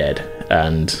very dead.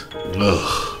 And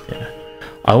yeah.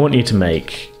 I want you to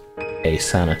make a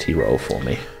sanity roll for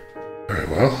me. Very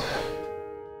well.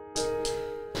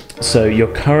 So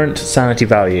your current sanity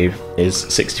value is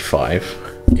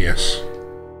 65. Yes.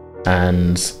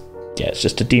 And yeah, it's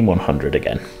just a D100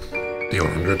 again.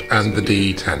 D100 and the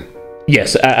D10.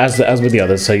 Yes, as with the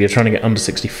others. So you're trying to get under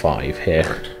 65 here.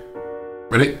 Right.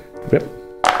 Ready? Yep.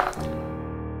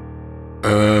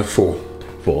 4.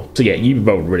 4. So yeah, you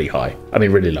rolled really high. I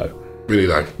mean, really low. Really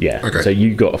low. Yeah. Okay. So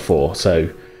you got a 4. So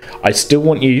I still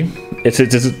want you. It's due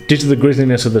to the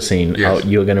grisliness of the scene. Yes.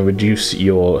 You're going to reduce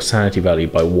your sanity value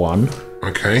by 1.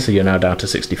 Okay. So you're now down to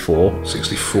 64.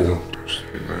 64.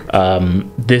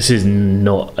 This is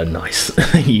not a nice.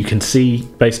 You can see,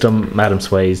 based on Madam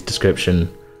Sway's description,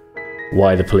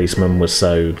 why the policeman was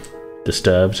so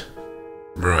disturbed.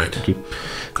 Right. Thank you.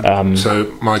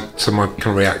 So my kind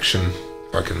of reaction,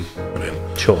 if I can put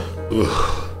in. Sure.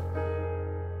 Ugh.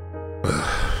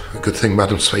 A good thing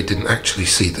Madam Sway didn't actually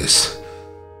see this.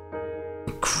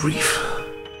 Grief.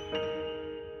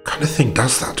 What kind of thing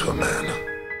does that to a man?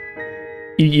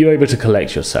 You're able to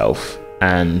collect yourself,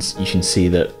 and you can see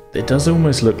that it does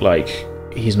almost look like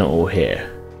he's not all here.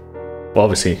 Well,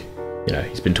 obviously,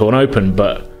 he's been torn open,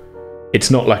 but it's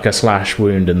not like a slash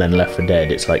wound and then left for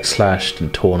dead. It's like slashed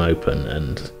and torn open,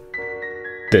 and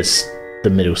the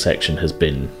middle section has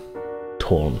been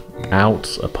torn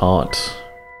out, apart.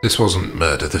 This wasn't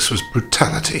murder, this was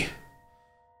brutality.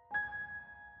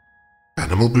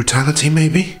 Animal brutality,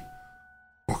 maybe?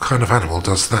 What kind of animal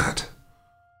does that?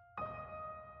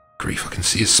 Grief, I can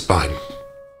see his spine.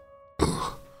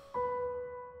 Ugh.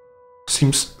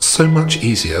 Seems so much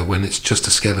easier when it's just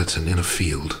a skeleton in a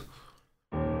field.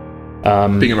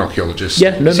 Being an archaeologist,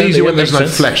 it's easier when there's no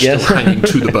flesh still hanging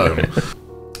to the bone.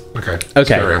 Okay.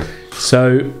 Okay.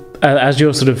 So as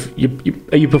you're sort of,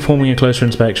 are you performing a closer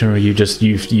inspection, or are you just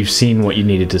you've seen what you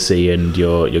needed to see and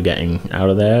you're getting out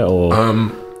of there, or?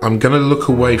 I'm going to look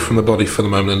away from the body for the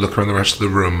moment and look around the rest of the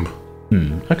room.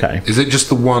 Okay. Is it just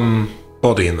the one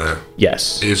body in there?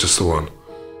 Yes. It is just the one.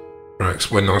 Right.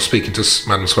 When I was speaking to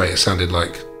Madam Sway, it sounded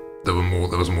like there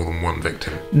was more than one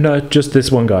victim. No, just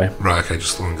this one guy. Right. Okay,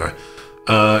 just the one guy.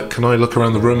 Can I look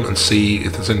around the room and see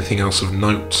if there's anything else of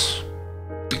note?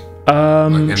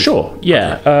 Sure.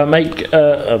 Yeah. Make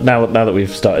now that we've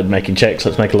started making checks,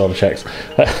 let's make a lot of checks.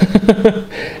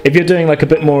 If you're doing like a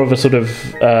bit more of a sort of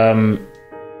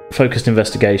focused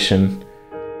investigation,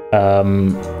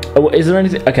 is there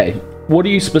anything? Okay. What are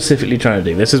you specifically trying to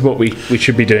do? This is what we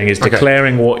should be doing, is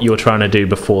declaring what you're trying to do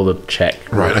before the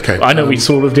check. Right, okay. I know we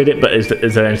sort of did it, but is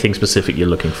there anything specific you're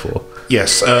looking for?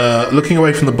 Yes. Looking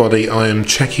away from the body, I am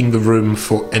checking the room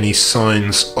for any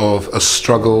signs of a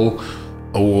struggle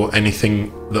or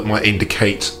anything that might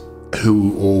indicate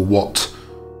who or what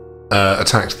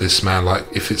attacked this man. Like,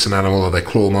 if it's an animal, are there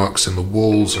claw marks in the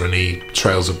walls, or any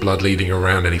trails of blood leading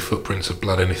around, any footprints of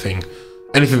blood, anything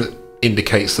that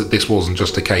indicates that this wasn't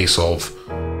just a case of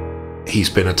he's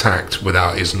been attacked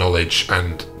without his knowledge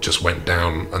and just went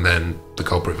down and then the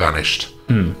culprit vanished.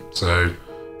 So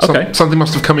something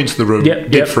must have come into the room,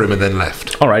 did for him, and then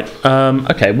left. All right.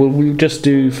 Okay, well, we'll just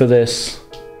do for this.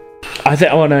 I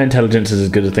think, no, intelligence is as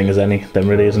good a thing as any, then,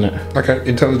 really, isn't it? Okay,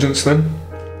 intelligence then?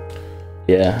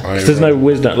 Yeah. There's no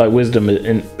wisdom, like wisdom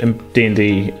in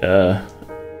D&D,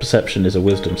 perception is a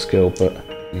wisdom skill, but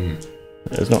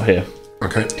it's not here.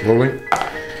 Okay, rolling.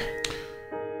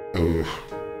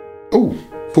 Oh,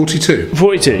 42.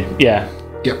 42, yeah.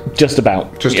 Yep. Just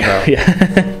about. Just about. Yeah.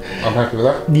 I'm happy with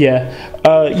that.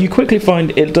 Yeah. You quickly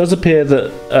find it does appear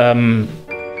that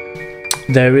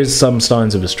there is some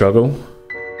signs of a struggle.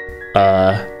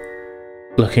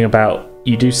 Looking about,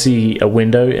 you do see a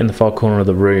window in the far corner of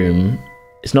the room.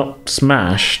 It's not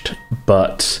smashed,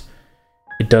 but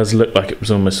it does look like it was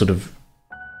almost sort of...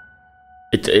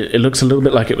 It looks a little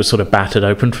bit like it was sort of battered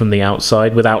open from the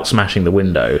outside without smashing the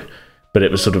window, but it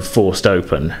was sort of forced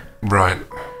open. Right.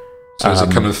 So is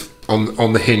it kind of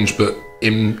on the hinge, but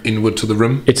inward to the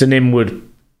room? It's an inward...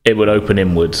 It would open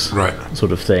inwards, right,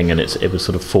 sort of thing, and it was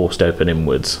sort of forced open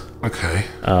inwards. Okay.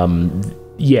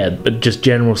 Yeah, but just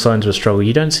general signs of a struggle.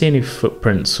 You don't see any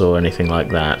footprints or anything like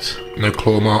that. No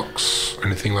claw marks,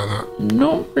 anything like that?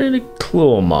 Not really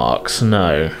claw marks,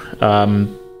 no.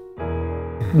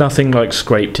 Nothing like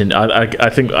scraped in. I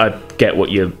think I get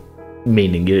what you're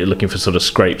meaning. You're looking for sort of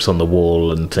scrapes on the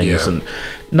wall and things, and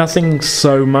nothing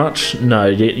so much. No,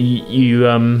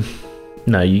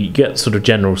 you get sort of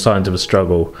general signs of a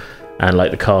struggle, and like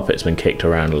the carpet's been kicked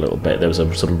around a little bit. There was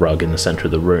a sort of rug in the centre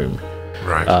of the room,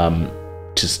 right?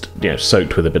 Just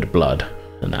soaked with a bit of blood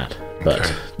and that.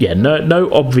 But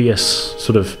no obvious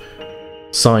sort of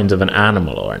signs of an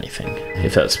animal or anything,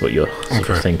 if that's what you're sort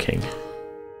of thinking.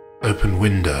 Open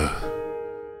window.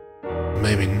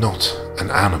 Maybe not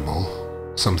an animal.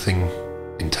 Something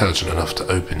intelligent enough to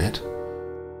open it.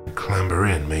 Clamber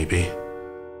in, maybe.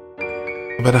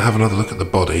 I better have another look at the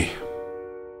body.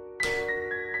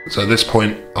 So at this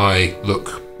point, I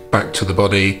look back to the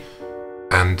body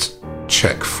and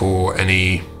check for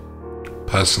any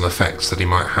personal effects that he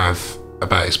might have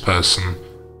about his person.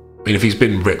 I mean, if he's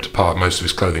been ripped apart, most of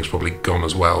his clothing's probably gone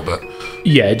as well, but...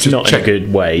 Yeah, it's not in a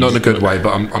good way. Not in a good way,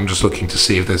 but I'm just looking to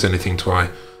see if there's anything to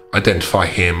identify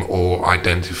him or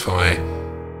identify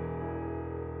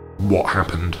what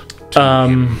happened to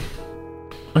him.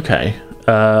 Okay.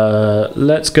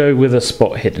 Let's go with a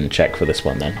spot hidden check for this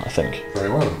one then, I think. Very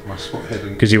well, my spot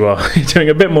hidden. Because you are doing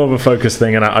a bit more of a focus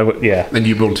thing, and yeah. Then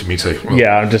you wanted me to. Well,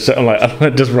 yeah, I'm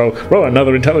like, just roll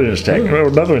another intelligence check, roll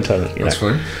another intelligence. That's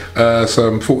fine. So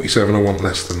I'm 47, I want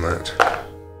less than that.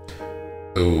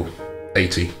 Oh,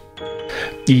 80.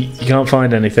 You can't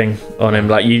find anything on him.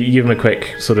 Like, you give him a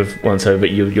quick sort of once over,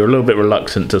 but you're a little bit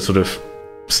reluctant to sort of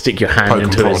stick your hand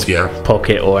into his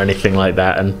pocket or anything like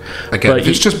that. And again, if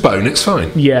it's just bone, it's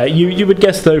fine. Yeah, you would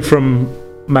guess though from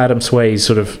Madam Sway's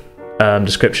sort of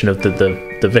description of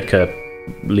the vicar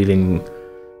leading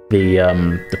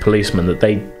the policeman that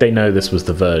they know this was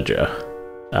the verger.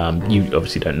 You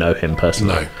obviously don't know him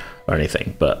personally or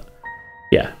anything, but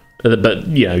yeah. But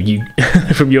you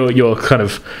from your kind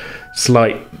of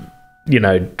slight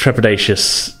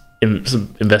trepidatious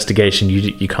investigation,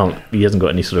 you can't. He hasn't got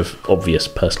any sort of obvious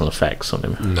personal effects on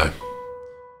him. No.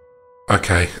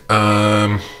 Okay.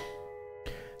 At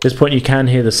this point, you can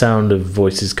hear the sound of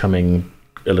voices coming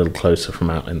a little closer from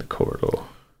out in the corridor.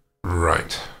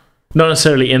 Right. Not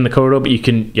necessarily in the corridor, but you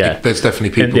can. Yeah. There's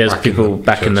definitely people. There's people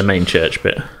back in the main church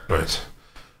bit. Right.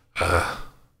 Oh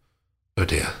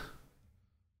dear.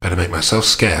 Better make myself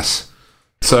scarce.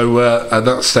 So at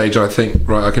that stage, I think,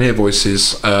 right, I can hear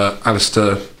voices.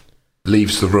 Alistair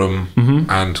leaves the room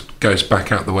and goes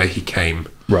back out the way he came.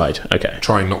 Right, okay.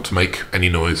 Trying not to make any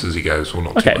noise as he goes, or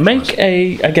not Okay, too much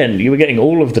noise. again, you were getting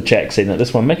all of the checks in at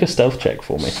this one. Make a stealth check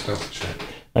for me. Stealth check.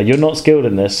 Now, you're not skilled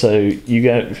in this, so you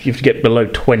have to get below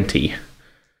 20.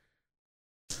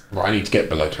 Well, I need to get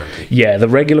below 20. Yeah, the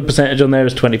regular percentage on there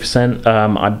is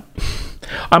 20%.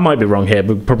 I might be wrong here,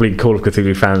 but probably Call of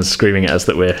Cthulhu fans screaming at us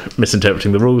that we're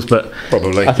misinterpreting the rules, but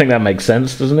Probably. I think that makes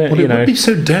sense, doesn't it? Well, it would be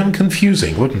so damn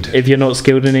confusing, wouldn't it? If you're not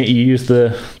skilled in it, you use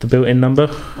the built-in number.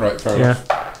 Right, fair enough.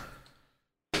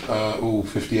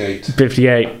 58.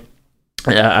 58.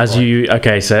 As you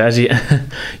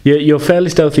you're fairly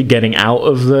stealthy getting out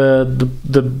of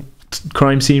the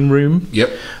crime scene room.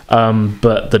 Yep.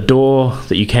 But the door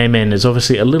that you came in is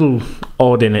obviously a little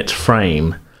odd in its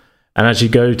frame, and as you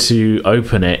go to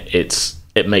open it,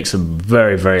 it makes a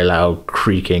very, very loud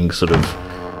creaking sort of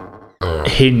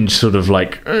hinge, sort of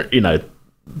like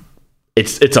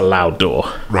it's a loud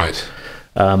door. Right.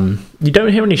 You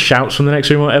don't hear any shouts from the next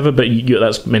room or whatever, but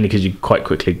that's mainly because you quite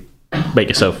quickly make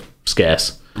yourself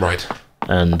scarce. Right.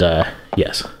 And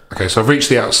yes. Okay, so I've reached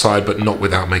the outside, but not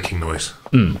without making noise.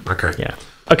 Okay. Yeah.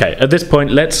 Okay, at this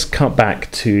point, let's cut back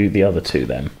to the other two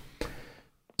then.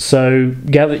 So,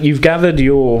 you've gathered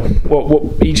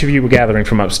what each of you were gathering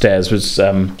from upstairs was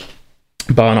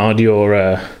Barnard,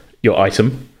 your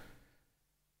item,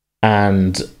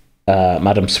 and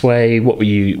Madame Sway. What were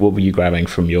you grabbing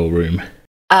from your room?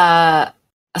 A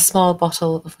small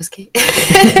bottle of whiskey.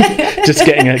 Just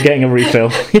getting a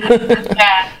refill.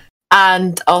 Yeah.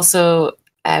 And also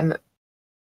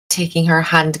taking her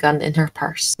handgun in her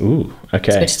purse. Ooh,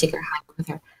 okay. She's going to take her handgun with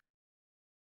her.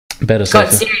 Better She's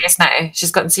gotten serious now.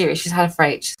 She's gotten serious. She's had a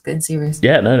fright. She's getting serious.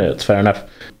 Yeah, no, it's fair enough.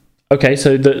 Okay,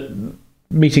 so the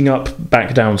meeting up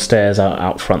back downstairs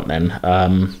out front then.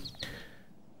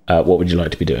 What would you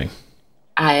like to be doing?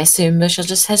 I assume we shall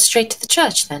just head straight to the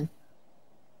church then.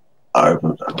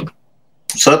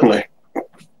 Certainly.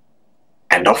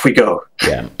 And off we go.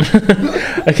 Yeah.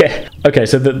 Okay.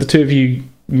 So the two of you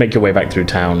make your way back through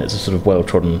town. It's a sort of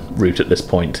well-trodden route at this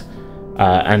point,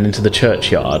 and into the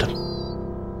churchyard.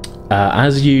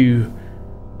 As you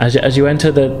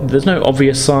enter, there's no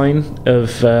obvious sign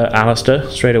of Alistair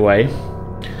straight away.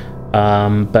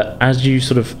 But as you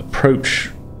sort of approach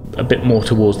a bit more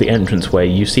towards the entranceway,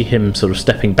 you see him sort of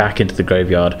stepping back into the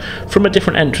graveyard from a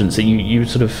different entrance that you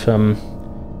sort of from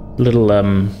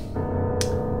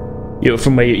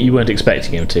where you weren't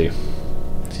expecting him to.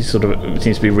 He sort of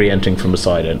seems to be re-entering from a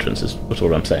side entrance, is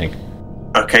what I'm saying.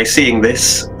 Okay, seeing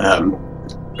this, I'm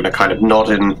going to kind of nod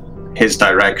in his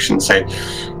direction, say,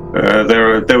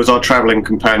 there was our travelling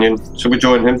companion. Shall we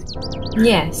join him?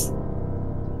 Yes.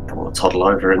 And we'll toddle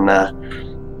over in there.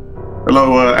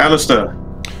 Hello, Alistair.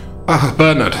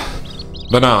 Bernard,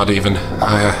 even.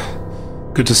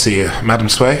 Good to see you, Madam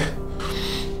Sway.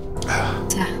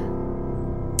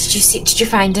 Did you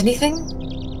find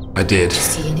anything? I did. Did you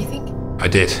see anything? I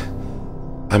did.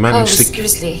 I managed to...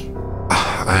 grisly.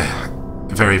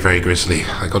 Very, very grisly.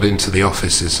 I got into the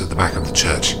offices at the back of the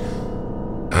church,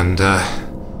 and the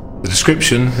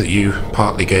description that you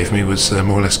partly gave me was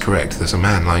more or less correct. There's a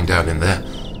man lying down in there.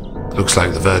 Looks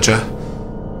like the verger.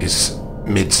 His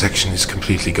midsection is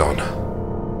completely gone.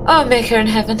 Oh, Maker in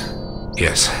heaven.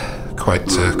 Yes, quite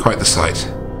the sight.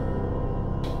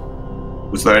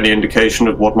 Was there any indication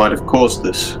of what might have caused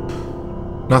this?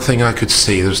 Nothing I could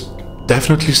see. There's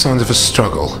definitely signs of a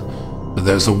struggle, but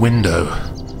there's a window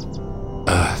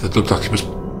that looked like it was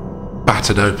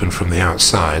battered open from the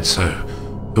outside, so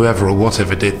whoever or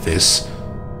whatever did this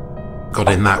got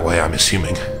in that way, I'm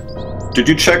assuming. Did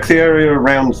you check the area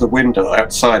around the window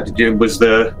outside? Was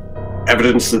there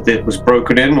evidence that it was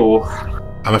broken in, or...?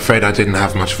 I'm afraid I didn't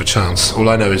have much of a chance. All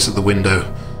I know is that the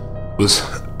window was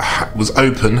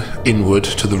open inward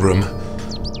to the room,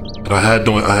 but I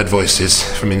heard voices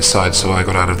from inside, so I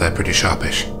got out of there pretty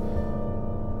sharpish.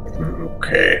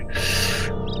 Okay.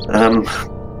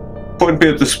 Point me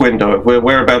at this window.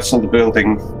 Whereabouts in the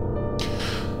building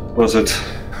was it?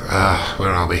 Where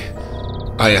are we?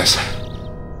 Yes.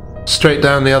 Straight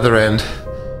down the other end,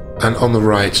 and on the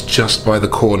right, just by the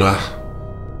corner,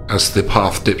 as the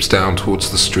path dips down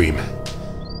towards the stream.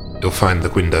 You'll find the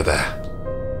window there.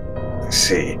 I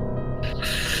see.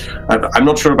 I'm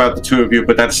not sure about the two of you,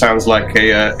 but that sounds like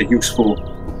a useful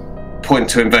point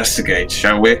to investigate,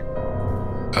 shall we?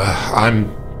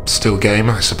 I'm still game,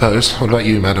 I suppose. What about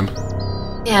you, madam?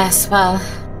 Yes, well,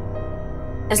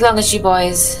 as long as you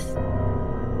boys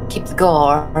keep the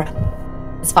gore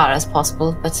as far as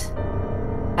possible, but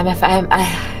I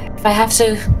If I have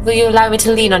to, will you allow me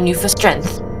to lean on you for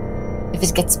strength? If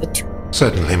it gets a bit too...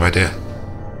 Certainly, my dear.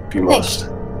 If you must.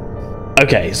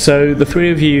 Okay, so the three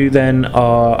of you then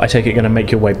are, I take it, going to make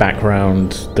your way back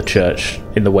around the church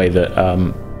in the way that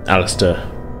Alistair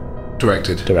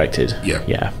Directed. Yeah.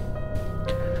 Yeah.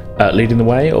 Leading the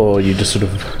way, or you just sort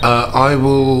of...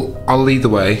 I'll lead the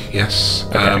way, yes.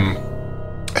 Okay.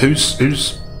 Who's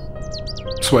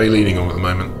Sway leaning on at the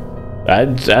moment?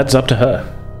 Adds up to her.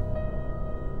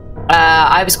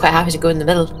 I was quite happy to go in the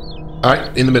middle.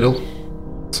 Alright, in the middle.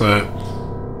 So,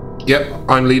 yep,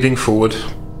 I'm leading forward.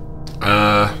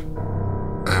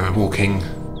 Walking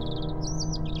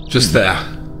just there.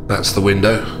 That's the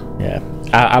window. Yeah.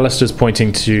 Alistair's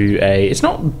pointing to it's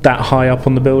not that high up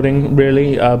on the building,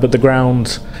 really, but the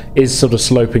ground is sort of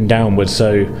sloping downwards,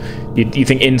 so you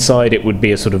think inside it would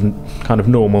be a sort of kind of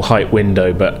normal height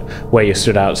window, but where you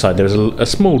stood outside, there's a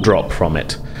small drop from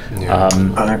it. Yeah.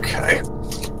 Okay.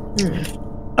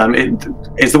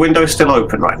 Is the window still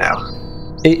open right now?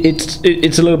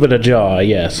 It's a little bit ajar,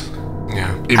 yes.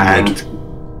 Yeah. And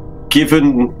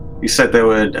given you said there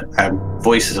were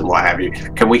voices and what have you,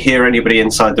 can we hear anybody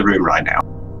inside the room right now?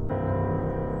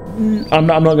 I'm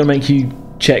not going to make you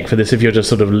check for this if you're just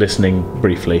sort of listening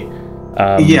briefly.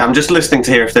 Yeah, I'm just listening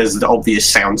to hear if there's obvious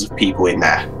sounds of people in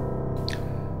there.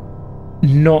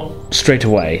 Not straight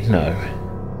away, no.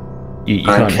 You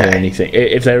can't hear anything.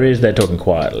 If there is, they're talking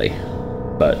quietly,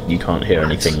 but you can't hear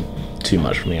anything too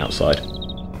much from the outside.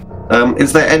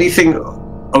 Is there anything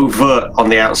overt on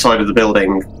the outside of the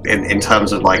building in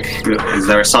terms of, like, is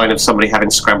there a sign of somebody having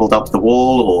scrambled up the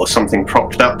wall or something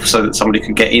propped up so that somebody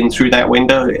could get in through that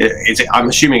window? I'm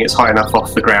assuming it's high enough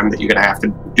off the ground that you're going to have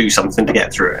to do something to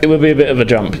get through it. It would be a bit of a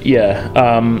jump,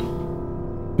 yeah.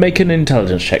 Make an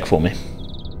intelligence check for me.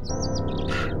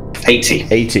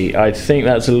 80. I think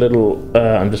that's a little...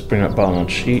 I'm just bringing up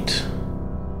Barnard's sheet.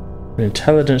 An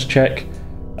intelligence check.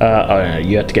 No,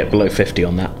 you had to get below 50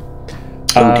 on that.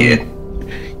 Oh dear.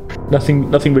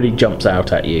 Nothing really jumps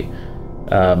out at you.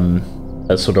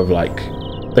 As sort of like,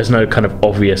 there's no kind of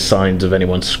obvious signs of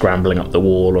anyone scrambling up the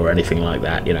wall or anything like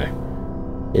that. You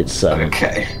know, it's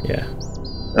okay. Yeah.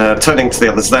 Turning to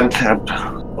the others, then.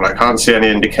 Well, I can't see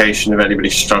any indication of anybody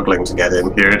struggling to get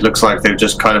in here. It looks like they've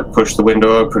just kind of pushed the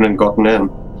window open and gotten in.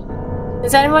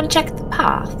 Does anyone check the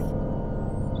path?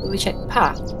 Will we check the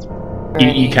path?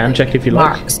 You can check if you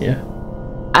marks? like. Yeah.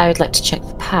 I would like to check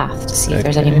the path to see if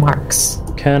there's any marks.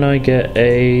 Can I get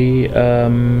a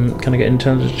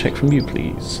intelligence check from you,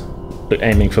 please?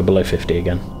 Aiming for below 50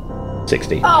 again.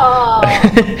 60. Oh.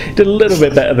 Did a little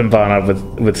bit better than Barnard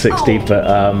with 60, but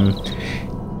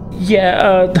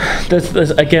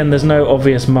there's no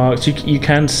obvious marks. You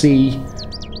can see,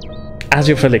 as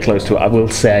you're fairly close to it, I will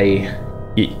say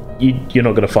you're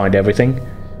not going to find everything.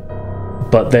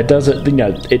 But there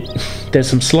there's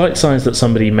some slight signs that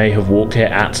somebody may have walked here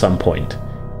at some point.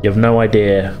 You have no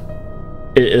idea.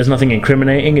 There's nothing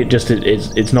incriminating.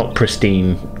 It's not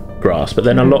pristine grass. But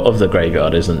then a lot of the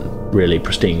graveyard isn't really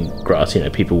pristine grass. You know,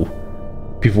 people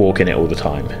walk in it all the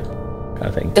time, kind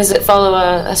of thing. Does it follow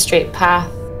a straight path?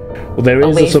 Well, there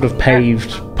is a sort of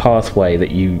paved pathway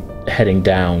that you heading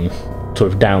down,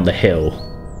 sort of down the hill,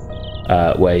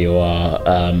 where you are.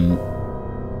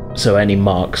 So any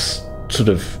marks sort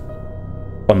of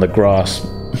on the grass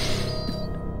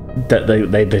that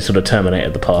they sort of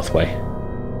terminated the pathway.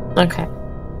 Okay.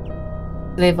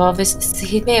 He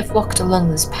may have walked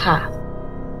along this path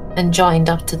and joined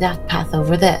up to that path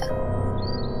over there.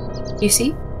 You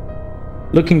see?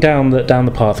 Looking down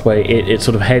the pathway, it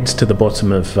sort of heads to the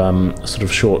bottom of a sort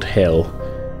of short hill.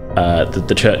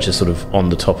 The church is sort of on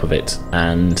the top of it,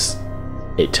 and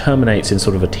it terminates in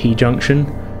sort of a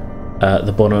T-junction.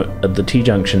 The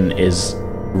T-junction is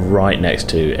right next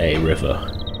to a river.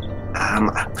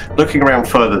 Looking around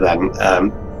further then,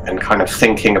 and kind of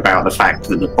thinking about the fact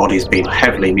that the body's been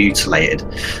heavily mutilated,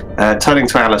 turning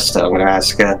to Alistair, I'm going to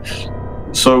ask her,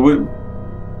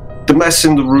 the mess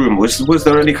in the room, was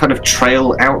there any kind of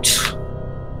trail out?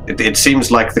 It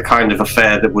seems like the kind of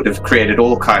affair that would have created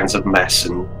all kinds of mess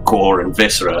and gore and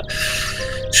viscera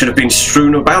should have been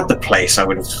strewn about the place, I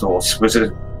would have thought. Is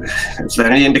there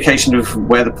any indication of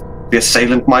where the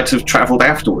assailant might have travelled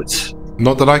afterwards?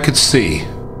 Not that I could see.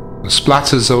 The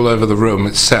splatters all over the room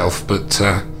itself, but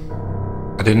I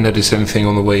didn't notice anything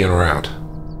on the way in or out.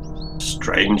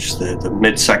 Strange, the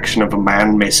midsection of a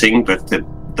man missing, but the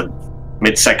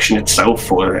midsection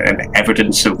itself, or an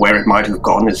evidence of where it might have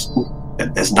gone, there's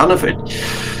none of it.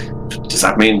 Does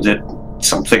that mean that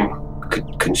something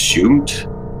consumed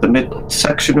the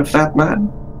midsection of that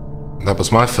man? That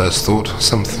was my first thought.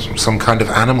 Some kind of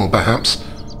animal, perhaps.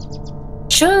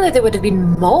 surely there would have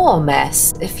been more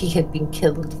mess if he had been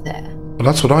killed there. Well,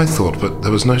 that's what I thought, but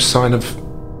there was no sign of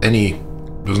any...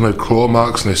 There was no claw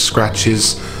marks, no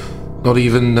scratches, not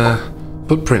even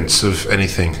footprints of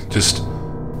anything. Just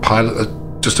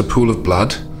a pool of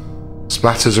blood,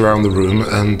 splatters around the room,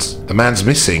 and the man's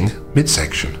missing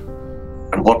midsection.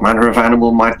 And what manner of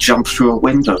animal might jump through a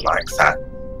window like that?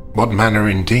 What manner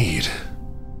indeed?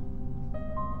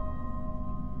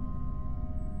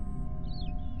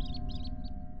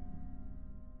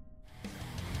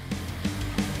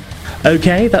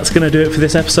 Okay, that's going to do it for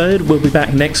this episode. We'll be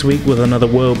back next week with another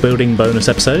world-building bonus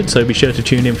episode, so be sure to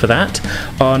tune in for that.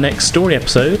 Our next story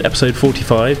episode, episode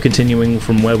 45, continuing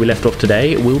from where we left off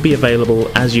today, will be available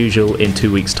as usual in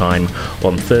 2 weeks' time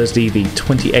on Thursday the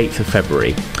 28th of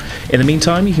February. In the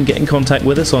meantime, you can get in contact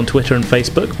with us on Twitter and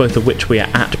Facebook, both of which we are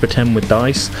at Pretend With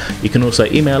Dice. You can also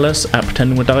email us at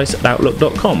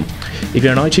pretendingwithdice@outlook.com. If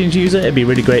you're an iTunes user, it'd be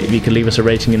really great if you could leave us a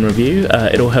rating and review.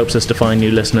 It all helps us to find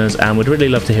new listeners, and we'd really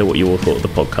love to hear what you all thought of the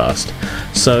podcast.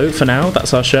 So, for now,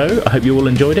 that's our show. I hope you all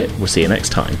enjoyed it. We'll see you next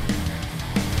time.